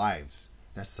your wives.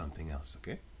 That's something else,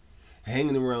 okay?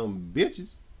 Hanging around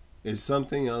bitches is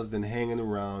something else than hanging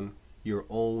around your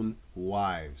own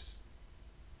wives.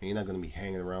 And you're not gonna be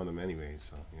hanging around them anyway,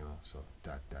 so you know. So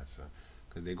that's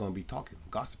because they're gonna be talking,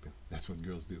 gossiping. That's what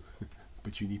girls do.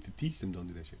 But you need to teach them. Don't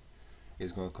do that shit.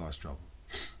 It's gonna cause trouble.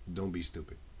 Don't be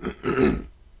stupid.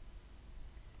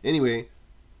 Anyway,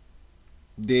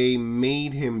 they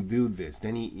made him do this.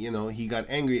 Then he got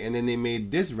angry, and then they made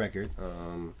this record.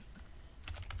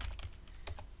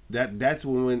 That's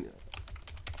when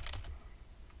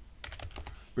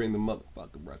bring the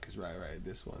motherfucking ruckus. Right.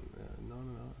 This one. No.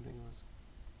 I think it was.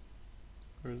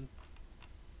 Where is it?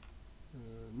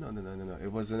 No.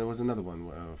 It was another one.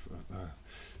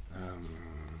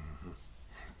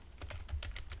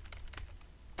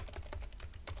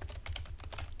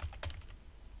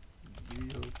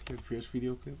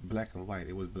 Video clip, black and white.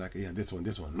 It was black. Yeah, this one.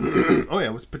 Oh yeah,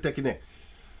 it was Protect Your Neck.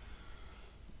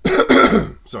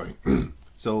 Sorry.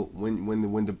 So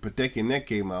when the Protect Your Neck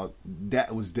came out,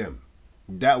 that was them.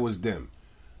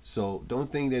 So don't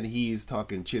think that he's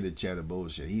talking chitter chatter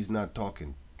bullshit. He's not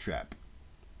talking crap.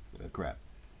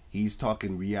 He's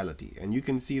talking reality, and you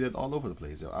can see that all over the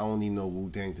place. I don't need no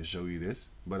Wu-Tang to show you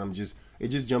this, but it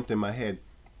just jumped in my head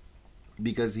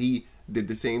because he did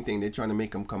the same thing. They're trying to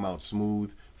make him come out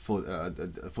smooth for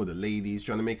the ladies,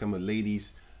 trying to make him a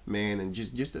ladies man and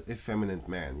just an effeminate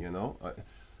man, you know.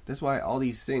 That's why all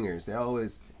these singers, they're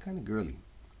always kind of girly.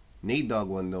 Nate Dogg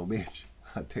wasn't no bitch.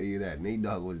 I'll tell you that. Nate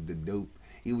Dogg was the dope.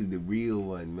 He was the real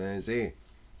one, man. Say,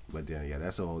 but then yeah,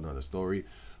 that's a whole nother story.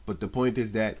 But the point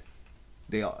is that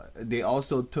they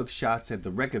also took shots at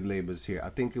the record labels here. I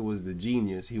think it was the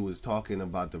Genius. He was talking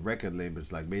about the record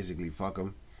labels, like basically fuck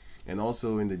them. And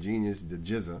also in the Genius, the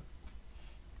Jizza,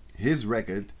 his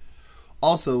record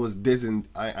also was dissing.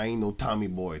 I ain't no Tommy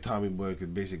Boy. Tommy Boy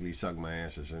could basically suck my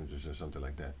ass or something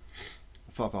like that.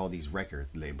 Fuck all these record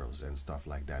labels and stuff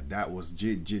like that. That was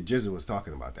Jizza was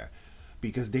talking about that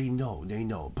because they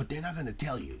know, but they're not gonna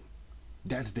tell you.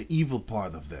 That's the evil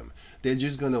part of them. They're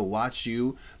just gonna watch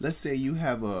you. Let's say you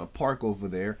have a park over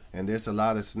there and there's a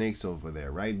lot of snakes over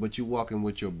there, right? But you're walking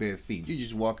with your bare feet. You're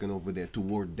just walking over there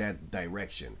toward that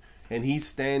direction. And he's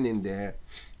standing there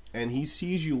and he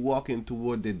sees you walking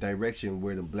toward the direction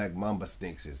where the black mamba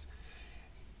snakes is.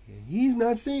 He's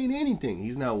not saying anything.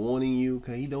 He's not warning you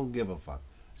because he don't give a fuck.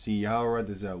 See, y'all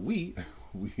brothers are we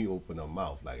open our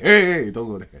mouth like, hey, don't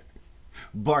go there.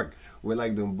 Bark. We're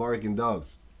like them barking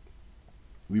dogs.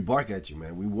 We bark at you,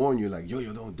 man. We warn you like, yo,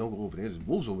 don't go over there. There's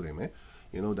wolves over there, man.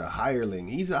 You know, the hireling.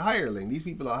 He's a hireling. These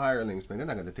people are hirelings, man. They're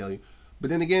not gonna tell you. But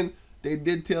then again, they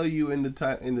did tell you in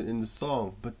the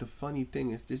song. But the funny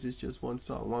thing is, this is just one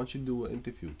song. Why don't you do an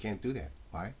interview? Can't do that.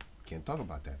 Why? Can't talk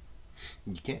about that.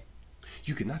 You can't.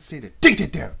 You cannot say that. Take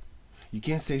that down. You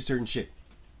can't say certain shit.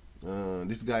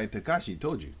 This guy Takashi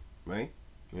told you, right?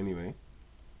 Anyway.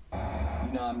 You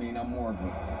know what I mean? I'm more of a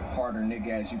harder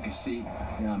nigga, as you can see. You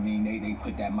know what I mean? They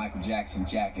put that Michael Jackson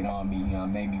jacket on me, you know,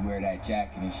 made me wear that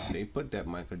jacket and shit. They put that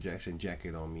Michael Jackson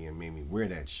jacket on me and made me wear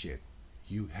that shit.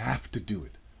 You have to do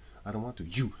it. I don't want to.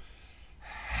 You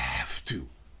have to.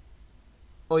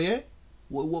 Oh yeah?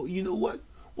 Well, you know what?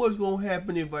 What's gonna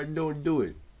happen if I don't do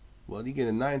it? Well, you get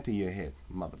a 9 to your head,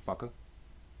 motherfucker.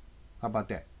 How about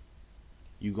that?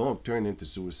 You gonna turn into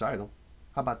suicidal.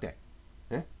 How about that?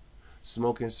 Eh?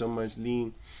 Smoking so much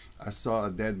lean, I saw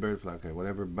a dead bird fly. Okay,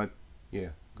 whatever. But yeah,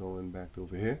 going back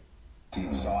over here.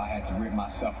 So I had to rip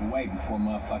myself away before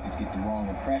motherfuckers get the wrong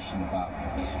impression about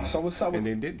me. So what's up? And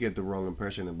they did get the wrong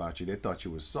impression about you. They thought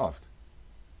you was soft,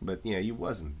 but yeah, you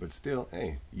wasn't. But still,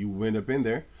 hey, you went up in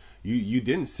there. You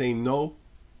didn't say no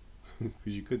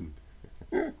because you couldn't.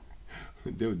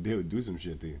 they would do some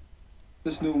shit to you.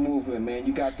 This new movement, man,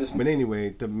 you got this. But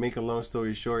anyway, to make a long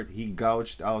story short, he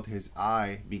gouged out his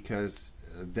eye because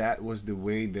that was the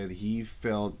way that he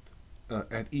felt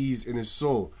at ease in his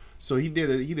soul. So he did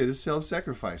a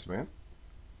self-sacrifice, man.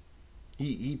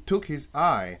 He took his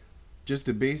eye just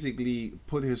to basically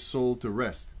put his soul to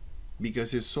rest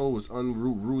because his soul was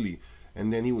unruly.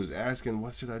 And then he was asking,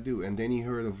 what should I do? And then he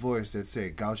heard a voice that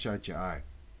said, gouge out your eye.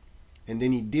 And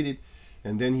then he did it.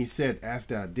 And then he said,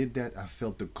 after I did that, I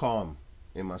felt the calm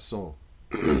in my soul.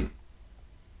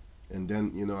 And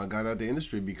then, you know, I got out of the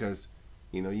industry because,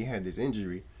 you know, he had this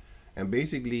injury. And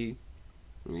basically,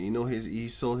 you know, he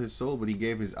sold his soul, but he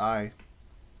gave his eye.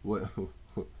 What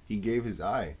he gave his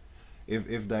eye.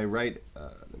 If thy right,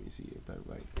 let me see, if thy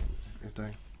right,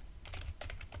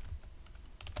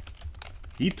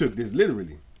 he took this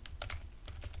literally.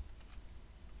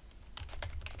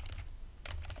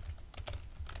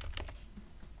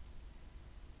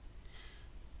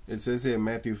 It says here in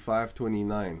Matthew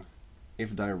 5:29,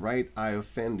 if thy right eye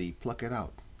offend thee, pluck it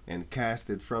out and cast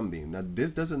it from thee. Now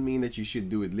this doesn't mean that you should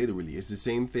do it literally. It's the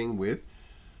same thing with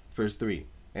verse 3.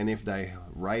 And if thy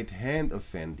right hand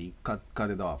offend thee, cut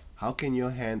it off. How can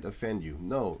your hand offend you?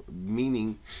 No,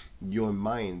 meaning your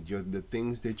mind, the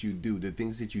things that you do, the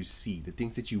things that you see, the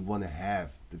things that you want to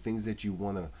have, the things that you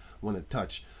want to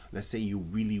touch. Let's say you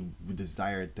really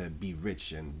desire to be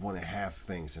rich and want to have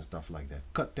things and stuff like that.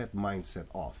 Cut that mindset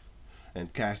off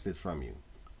and cast it from you,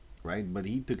 right? But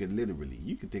he took it literally.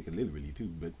 You could take it literally too,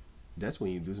 but that's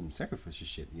when you do some sacrificial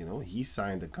shit, you know? He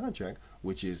signed a contract,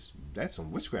 that's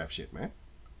some witchcraft shit, man.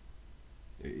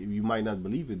 You might not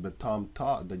believe it, but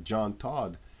John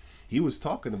Todd, he was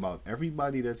talking about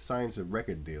everybody that signs a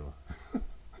record deal.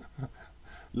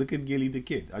 Look at Gilly the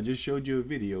Kid. I just showed you a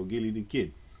video. Gilly the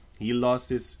Kid, he lost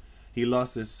his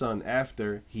son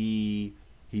after he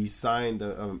signed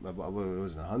what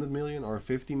was it, $100 million or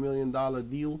 $50 million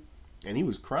deal, and he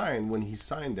was crying when he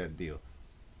signed that deal.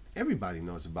 Everybody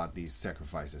knows about these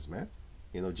sacrifices, man.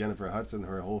 You know, Jennifer Hudson,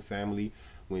 her whole family,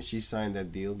 when she signed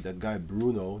that deal, that guy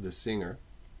Bruno, the singer,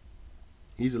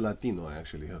 he's a Latino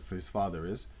actually. His father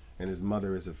is, and his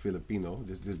mother is a Filipino.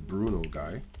 This Bruno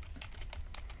guy,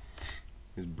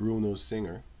 this Bruno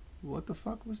singer. What the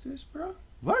fuck was this, bro?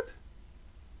 What?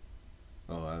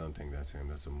 Oh, I don't think that's him.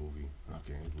 That's a movie.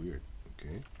 Okay, weird.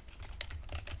 Okay.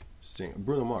 singer.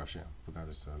 Bruno Mars, yeah. Forgot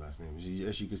his last name.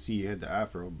 As you can see, he had the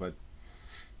afro, but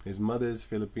his mother is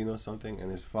Filipino something,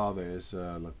 and his father is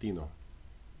Latino,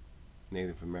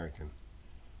 Native American.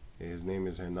 His name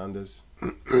is Hernandez.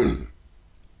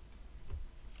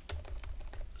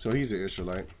 So he's an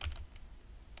Israelite.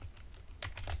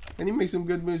 And he makes some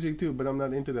good music too, but I'm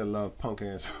not into that loud punk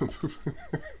ass.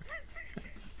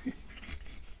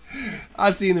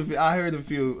 I heard a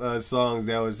few songs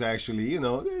that was actually, you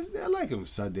know, I like him.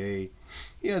 Sade,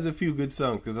 he has a few good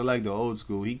songs because I like the old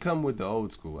school. He come with the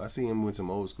old school. I see him with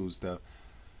some old school stuff.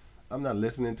 I'm not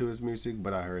listening to his music,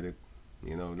 but I heard it.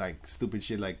 You know, like stupid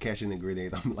shit like Catching a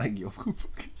Grenade. I'm like, yo,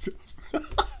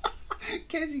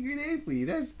 Catching a Grenade,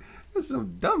 please. That's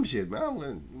some dumb shit,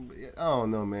 man. I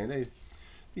don't know, man.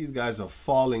 These guys are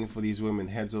falling for these women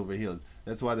heads over heels.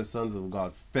 That's why the sons of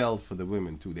God fell for the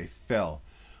women too. They fell.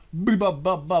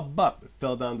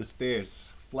 Fell down the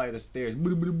stairs. Flight of stairs.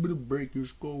 Break your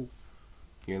skull.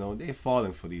 You know, they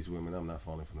falling for these women. I'm not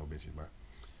falling for no bitches, bro.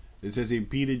 It says he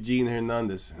Peter Gene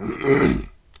Hernandez.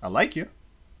 I like you.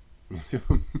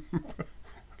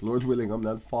 Lord willing, I'm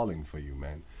not falling for you,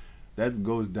 man. That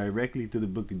goes directly to the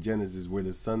book of Genesis where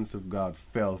the sons of God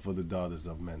fell for the daughters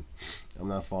of men. I'm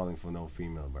not falling for no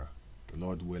female, bro. The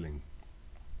Lord willing.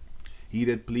 He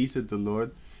that pleaseth the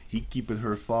Lord, he keepeth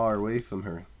her far away from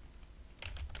her.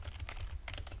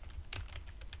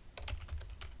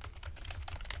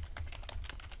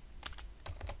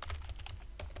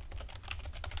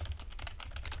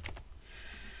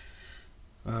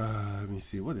 Let me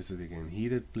see. What is it again? He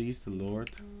that pleased the Lord.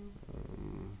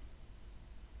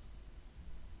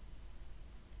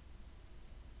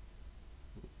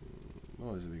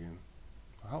 What was it again?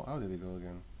 How did it go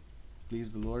again?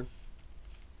 Please the Lord.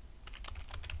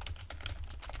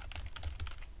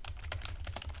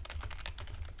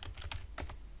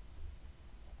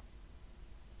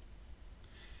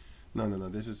 No.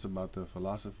 This is about the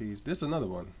philosophies. There's another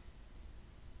one.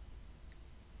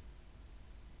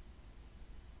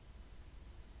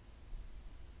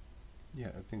 Yeah,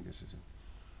 I think this is it.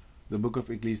 The book of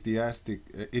Ecclesiastes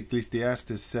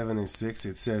 7 and 6,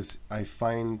 it says, I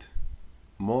find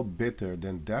more bitter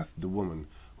than death the woman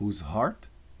whose heart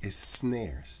is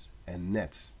snares and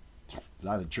nets, a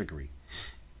lot of trickery,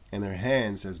 and her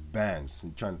hands as bands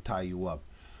and trying to tie you up.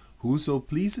 Whoso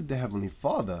pleaseth the heavenly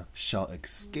Father shall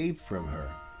escape from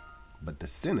her, but the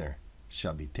sinner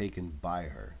shall be taken by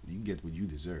her. You get what you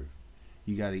deserve.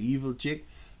 You got an evil chick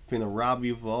finna rob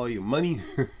you for all your money.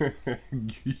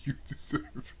 You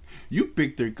deserve. You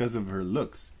picked her because of her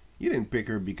looks. You didn't pick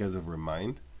her because of her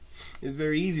mind. It's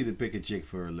very easy to pick a chick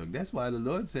for her look. That's why the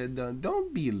Lord said,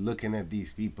 don't be looking at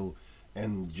these people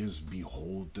and just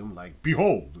behold them like,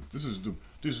 behold, this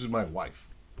is my wife.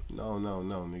 No,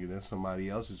 nigga, that's somebody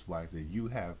else's wife that you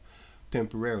have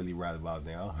temporarily right about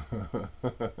now.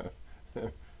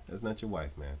 That's not your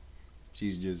wife, man.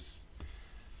 She's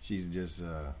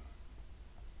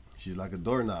like a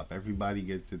doorknob. Everybody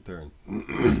gets a turn.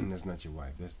 That's not your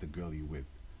wife. That's the girl you with,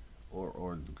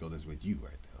 or the girl that's with you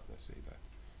right now. Let's say that.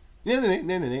 No.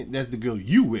 That's the girl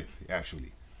you with.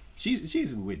 Actually, she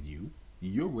isn't with you.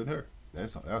 You're with her.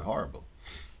 That's horrible.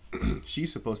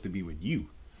 She's supposed to be with you,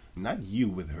 not you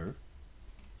with her.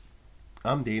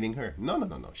 I'm dating her. No.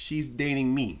 She's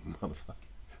dating me, motherfucker.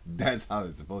 That's how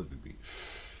it's supposed to be.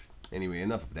 Anyway,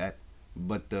 enough of that.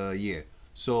 But yeah.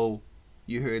 So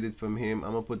you heard it from him.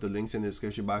 I'm gonna put the links in the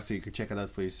description box so you can check it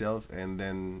out for yourself. And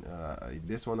then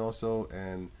this one also.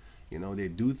 And you know, they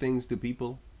do things to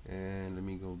people. And let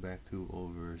me go back to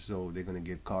over. So they're gonna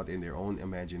get caught in their own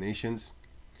imaginations.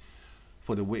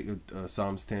 For the wicked,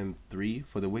 Psalms 10:3.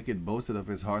 For the wicked boasted of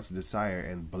his heart's desire,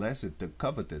 and blessed the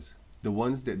covetous.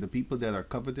 The people that are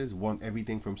covetous want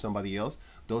everything from somebody else.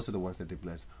 Those are the ones that they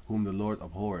bless, whom the Lord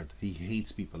abhorred. He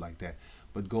hates people like that.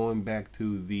 But going back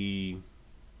to the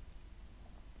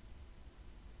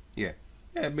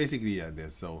basically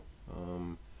this. So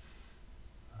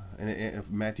and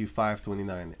Matthew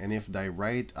 5:29. And if thy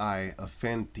right eye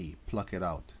offend thee, pluck it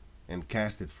out and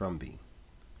cast it from thee.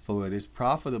 For it is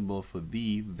profitable for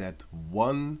thee that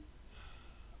one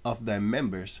of thy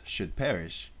members should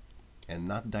perish, and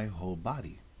not thy whole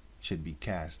body should be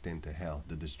cast into hell,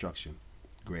 the destruction,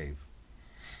 grave.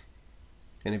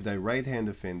 And if thy right hand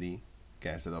offend thee,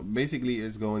 cast it out. Basically,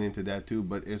 it's going into that too,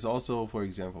 but it's also, for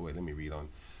example, wait, let me read on.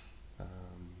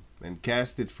 And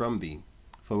cast it from thee,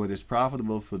 for it is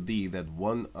profitable for thee that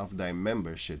one of thy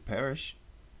members should perish,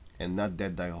 and not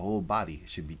that thy whole body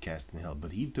should be cast in hell.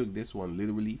 But he took this one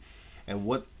literally, and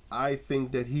what I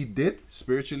think that he did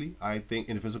spiritually, I think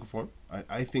in the physical form,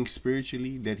 I think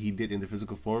spiritually that he did in the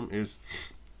physical form is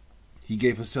he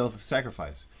gave himself a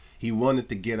sacrifice. He wanted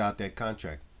to get out that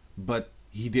contract. but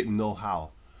he didn't know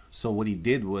how. So what he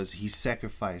did was he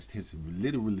sacrificed his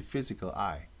literally physical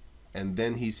eye, and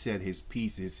then he said his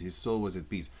peace, his soul was at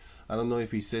peace. I don't know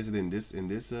if he says it in this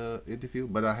interview,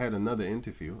 but I had another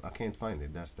interview. I can't find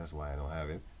it. That's why I don't have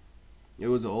it. It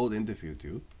was an old interview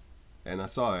too, and I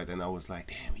saw it and I was like,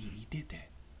 damn, he did that.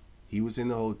 He was in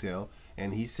the hotel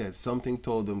and he said something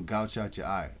told him gouge out your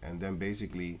eye, and then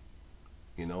basically,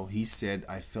 you know, he said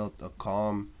I felt a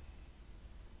calm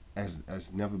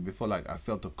as never before. Like I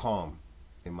felt a calm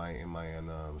in my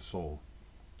soul.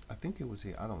 I think it was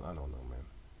here. I don't know, man.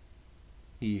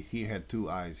 He had two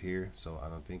eyes here, so I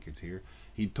don't think it's here.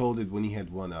 He told it when he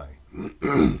had one eye.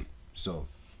 So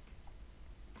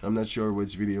I'm not sure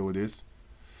which video it is,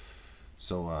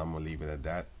 so I'm gonna leave it at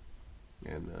that.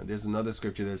 And there's another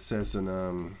scripture that says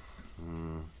in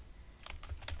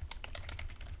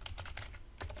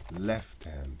left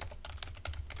hand.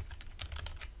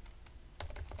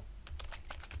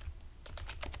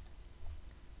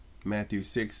 Matthew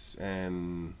 6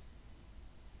 and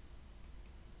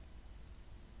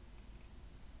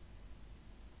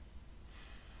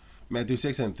Matthew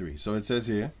 6 and 3. So it says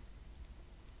here,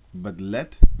 but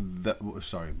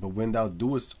when thou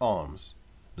doest alms,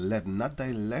 let not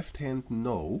thy left hand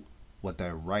know what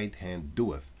thy right hand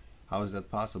doeth. How is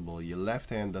that possible? Your left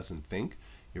hand doesn't think,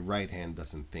 your right hand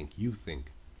doesn't think, you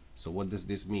think. So what does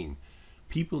this mean?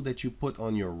 People that you put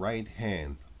on your right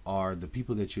hand are the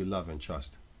people that you love and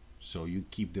trust. So you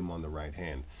keep them on the right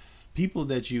hand. People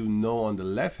that you know on the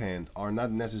left hand are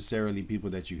not necessarily people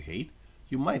that you hate.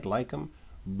 You might like them,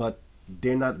 but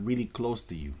they're not really close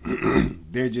to you.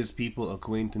 They're just people,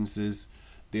 acquaintances.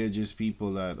 They're just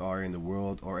people that are in the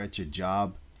world or at your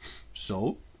job.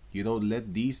 So you don't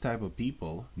let these type of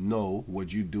people know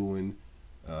what you're doing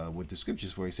with the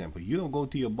scriptures. For example, you don't go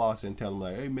to your boss and tell him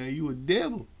like, hey man, you a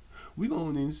devil, we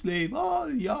gonna enslave all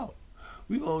of y'all,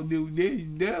 we gonna do this,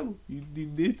 devil, you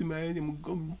did this to man.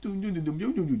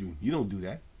 You don't do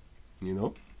that. You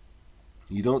know,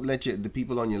 you don't let the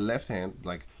people on your left hand,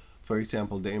 like for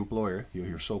example the employer,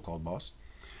 your so-called boss,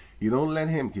 you don't let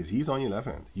him, because he's on your left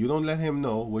hand, you don't let him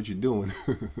know what you're doing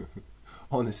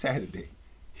on a Saturday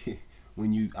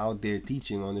when you out there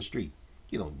teaching on the street.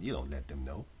 You don't let them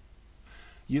know.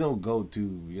 You don't go to,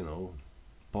 you know,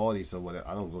 parties or whatever.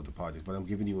 I don't go to parties, but I'm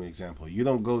giving you an example. You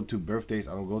don't go to birthdays.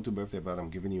 I don't go to birthday, but I'm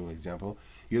giving you an example.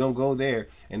 You don't go there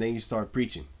and then you start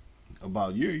preaching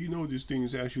about, yeah, you know, this thing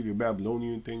is actually a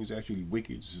Babylonian thing, it's actually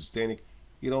wicked, it's satanic.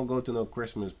 You don't go to no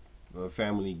Christmas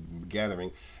family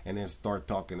gathering and then start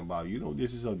talking about, you know,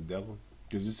 this is of the devil,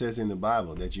 because it says in the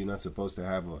Bible that you're not supposed to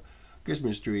have a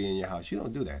Christmas tree in your house. You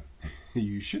don't do that.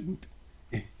 You shouldn't.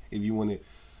 If you want to,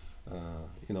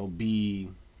 you know,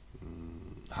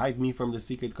 hide me from the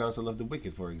secret counsel of the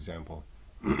wicked, for example.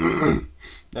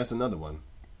 That's another one.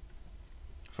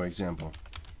 For example,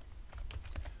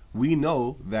 we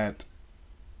know that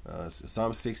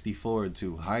Psalm 64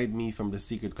 to hide me from the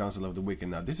secret counsel of the wicked.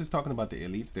 Now this is talking about the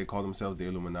elites. They call themselves the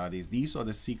Illuminatis. These are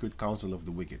the secret counsel of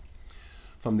the wicked,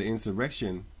 from the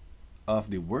insurrection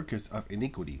of the workers of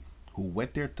iniquity, who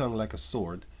whet their tongue like a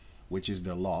sword, which is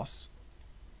their loss,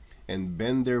 and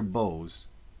bend their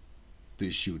bows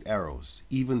to shoot arrows.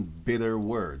 Even bitter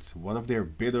words. One of their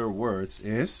bitter words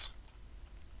is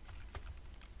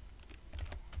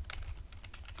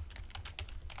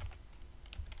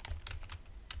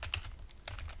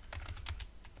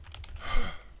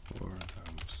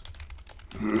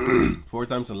four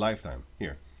times a lifetime.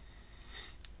 Here,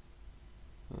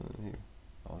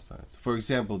 all sides. For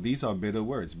example, these are bitter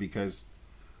words because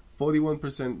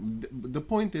 41%. The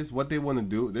point is, what they want to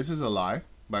do. This is a lie,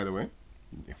 by the way.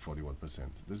 41%.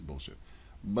 This is bullshit.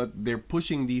 But they're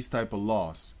pushing these type of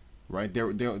laws, right?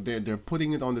 They're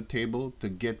putting it on the table to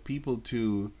get people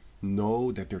to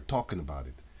know that they're talking about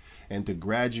it, and to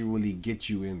gradually get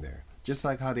you in there. Just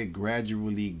like how they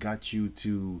gradually got you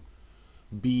to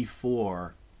be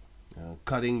for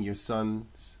cutting your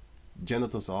son's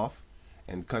genitals off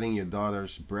and cutting your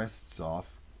daughter's breasts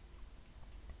off.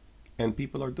 And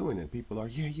people are doing it. People are,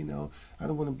 yeah, you know, I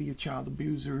don't want to be a child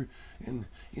abuser, and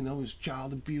you know, it's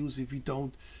child abuse if you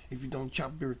don't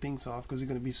chop their things off, because they're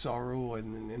gonna be sorrow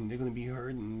and they're gonna be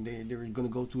hurt, and they're gonna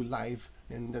go through life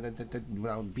and that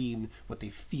without being what they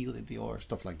feel that they are,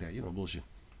 stuff like that. You know, bullshit.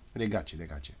 They got you.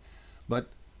 But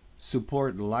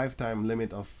support lifetime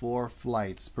limit of 4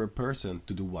 flights per person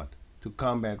to do what? To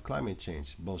combat climate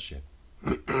change. Bullshit.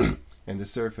 And the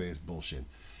survey is bullshit.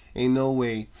 Ain't no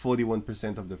way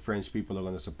 41% of the French people are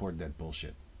going to support that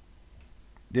bullshit.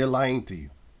 They're lying to you.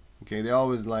 Okay, they're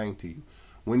always lying to you.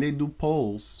 When they do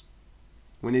polls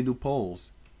on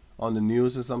the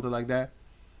news or something like that,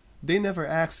 they never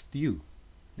asked you.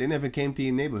 They never came to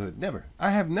your neighborhood. Never. I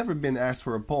have never been asked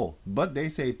for a poll. But they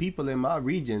say people in my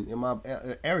region, in my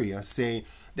area, say,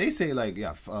 like,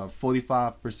 yeah,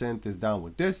 45% is down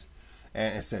with this.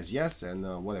 And it says yes,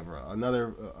 and whatever.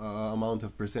 Another amount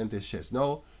of percentage says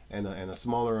no. And a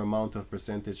smaller amount of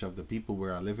percentage of the people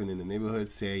where are living in the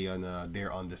neighborhood say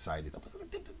they're undecided.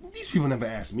 These people never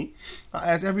ask me.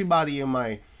 I ask everybody in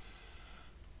my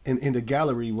in the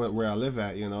gallery where I live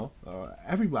at,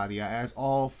 everybody. I asked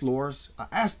all floors. I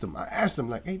asked them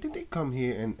like, hey, did they come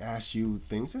here and ask you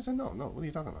things? They said, no. What are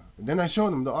you talking about? And then I showed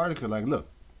them the article. Like, look,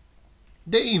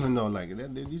 they even know like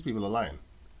these people are lying,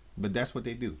 but that's what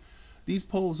they do. These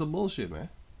polls are bullshit, man.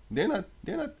 They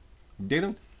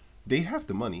have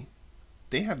the money,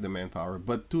 they have the manpower,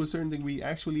 but to a certain degree,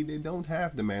 actually, they don't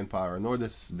have the manpower nor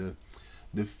the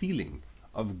feeling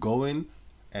of going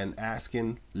and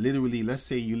asking, literally, let's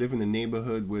say you live in a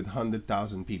neighborhood with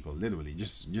 100,000 people, literally,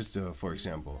 just for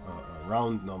example, a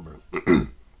round number.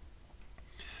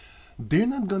 They're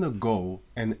not gonna go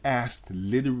and ask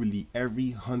literally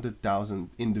every 100,000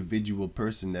 individual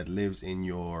person that lives in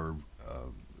your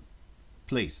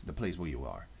place, the place where you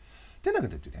are. They're not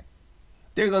gonna do that.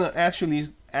 They're gonna actually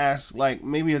ask like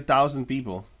maybe 1,000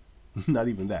 people, not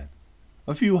even that,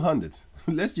 a few hundreds.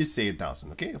 Let's just say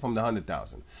 1,000, okay, from the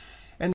 100,000.